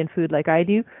love Indian food like I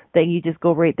do, then you just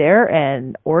go right there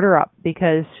and order up,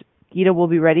 because Geeta will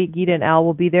be ready. Geeta and Al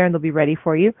will be there, and they'll be ready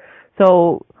for you.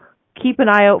 So keep an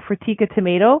eye out for Tikka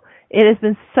Tomato. It has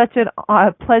been such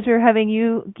a pleasure having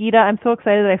you, Geeta. I'm so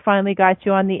excited that I finally got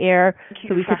you on the air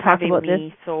so we could talk about this. Thank you for having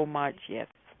me so much, yes.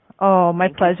 Oh, my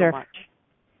pleasure. Thank you so much.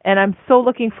 And I'm so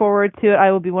looking forward to it.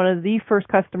 I will be one of the first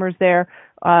customers there,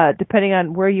 depending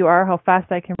on where you are, how fast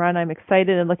I can run. I'm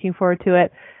excited and looking forward to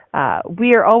it.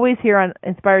 We are always here on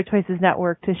Inspired Choices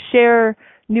Network to share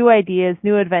new ideas,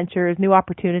 new adventures, new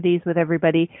opportunities with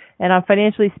everybody. And on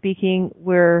Financially Speaking,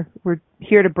 we're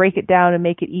here to break it down and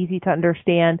make it easy to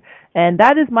understand. And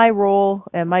that is my role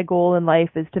and my goal in life,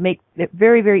 is to make it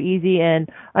very, very easy and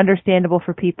understandable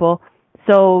for people.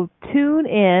 So tune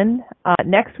in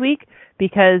next week,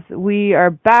 because we are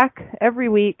back every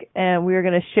week and we are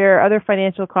going to share other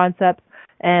financial concepts.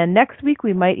 And next week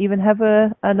we might even have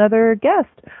another guest.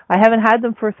 I haven't had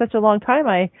them for such a long time.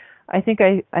 I think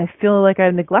I feel like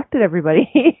I've neglected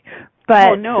everybody.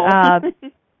 But, oh, no.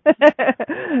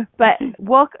 But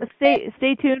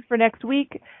stay tuned for next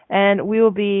week, and we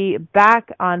will be back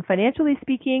on Financially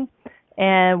Speaking,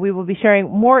 and we will be sharing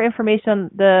more information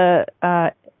on the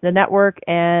network.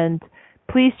 And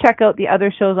please check out the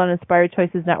other shows on Inspired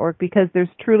Choices Network, because there's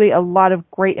truly a lot of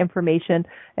great information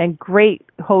and great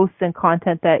hosts and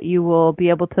content that you will be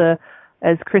able to,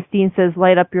 as Christine says,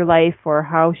 light up your life, or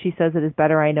how she says it is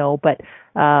better, I know. But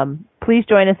please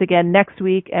join us again next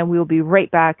week, and we will be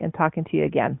right back and talking to you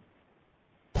again.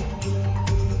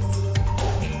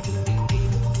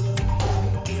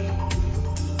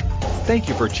 Thank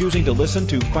you for choosing to listen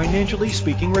to Financially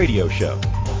Speaking Radio Show.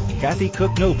 Kathy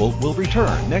Cook Noble will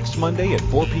return next Monday at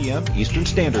 4 p.m. Eastern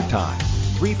Standard Time,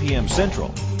 3 p.m.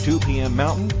 Central, 2 p.m.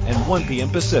 Mountain, and 1 p.m.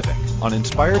 Pacific on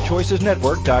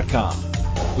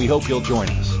InspiredChoicesNetwork.com. We hope you'll join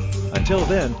us. Until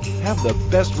then, have the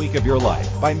best week of your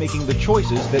life by making the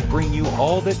choices that bring you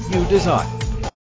all that you desire.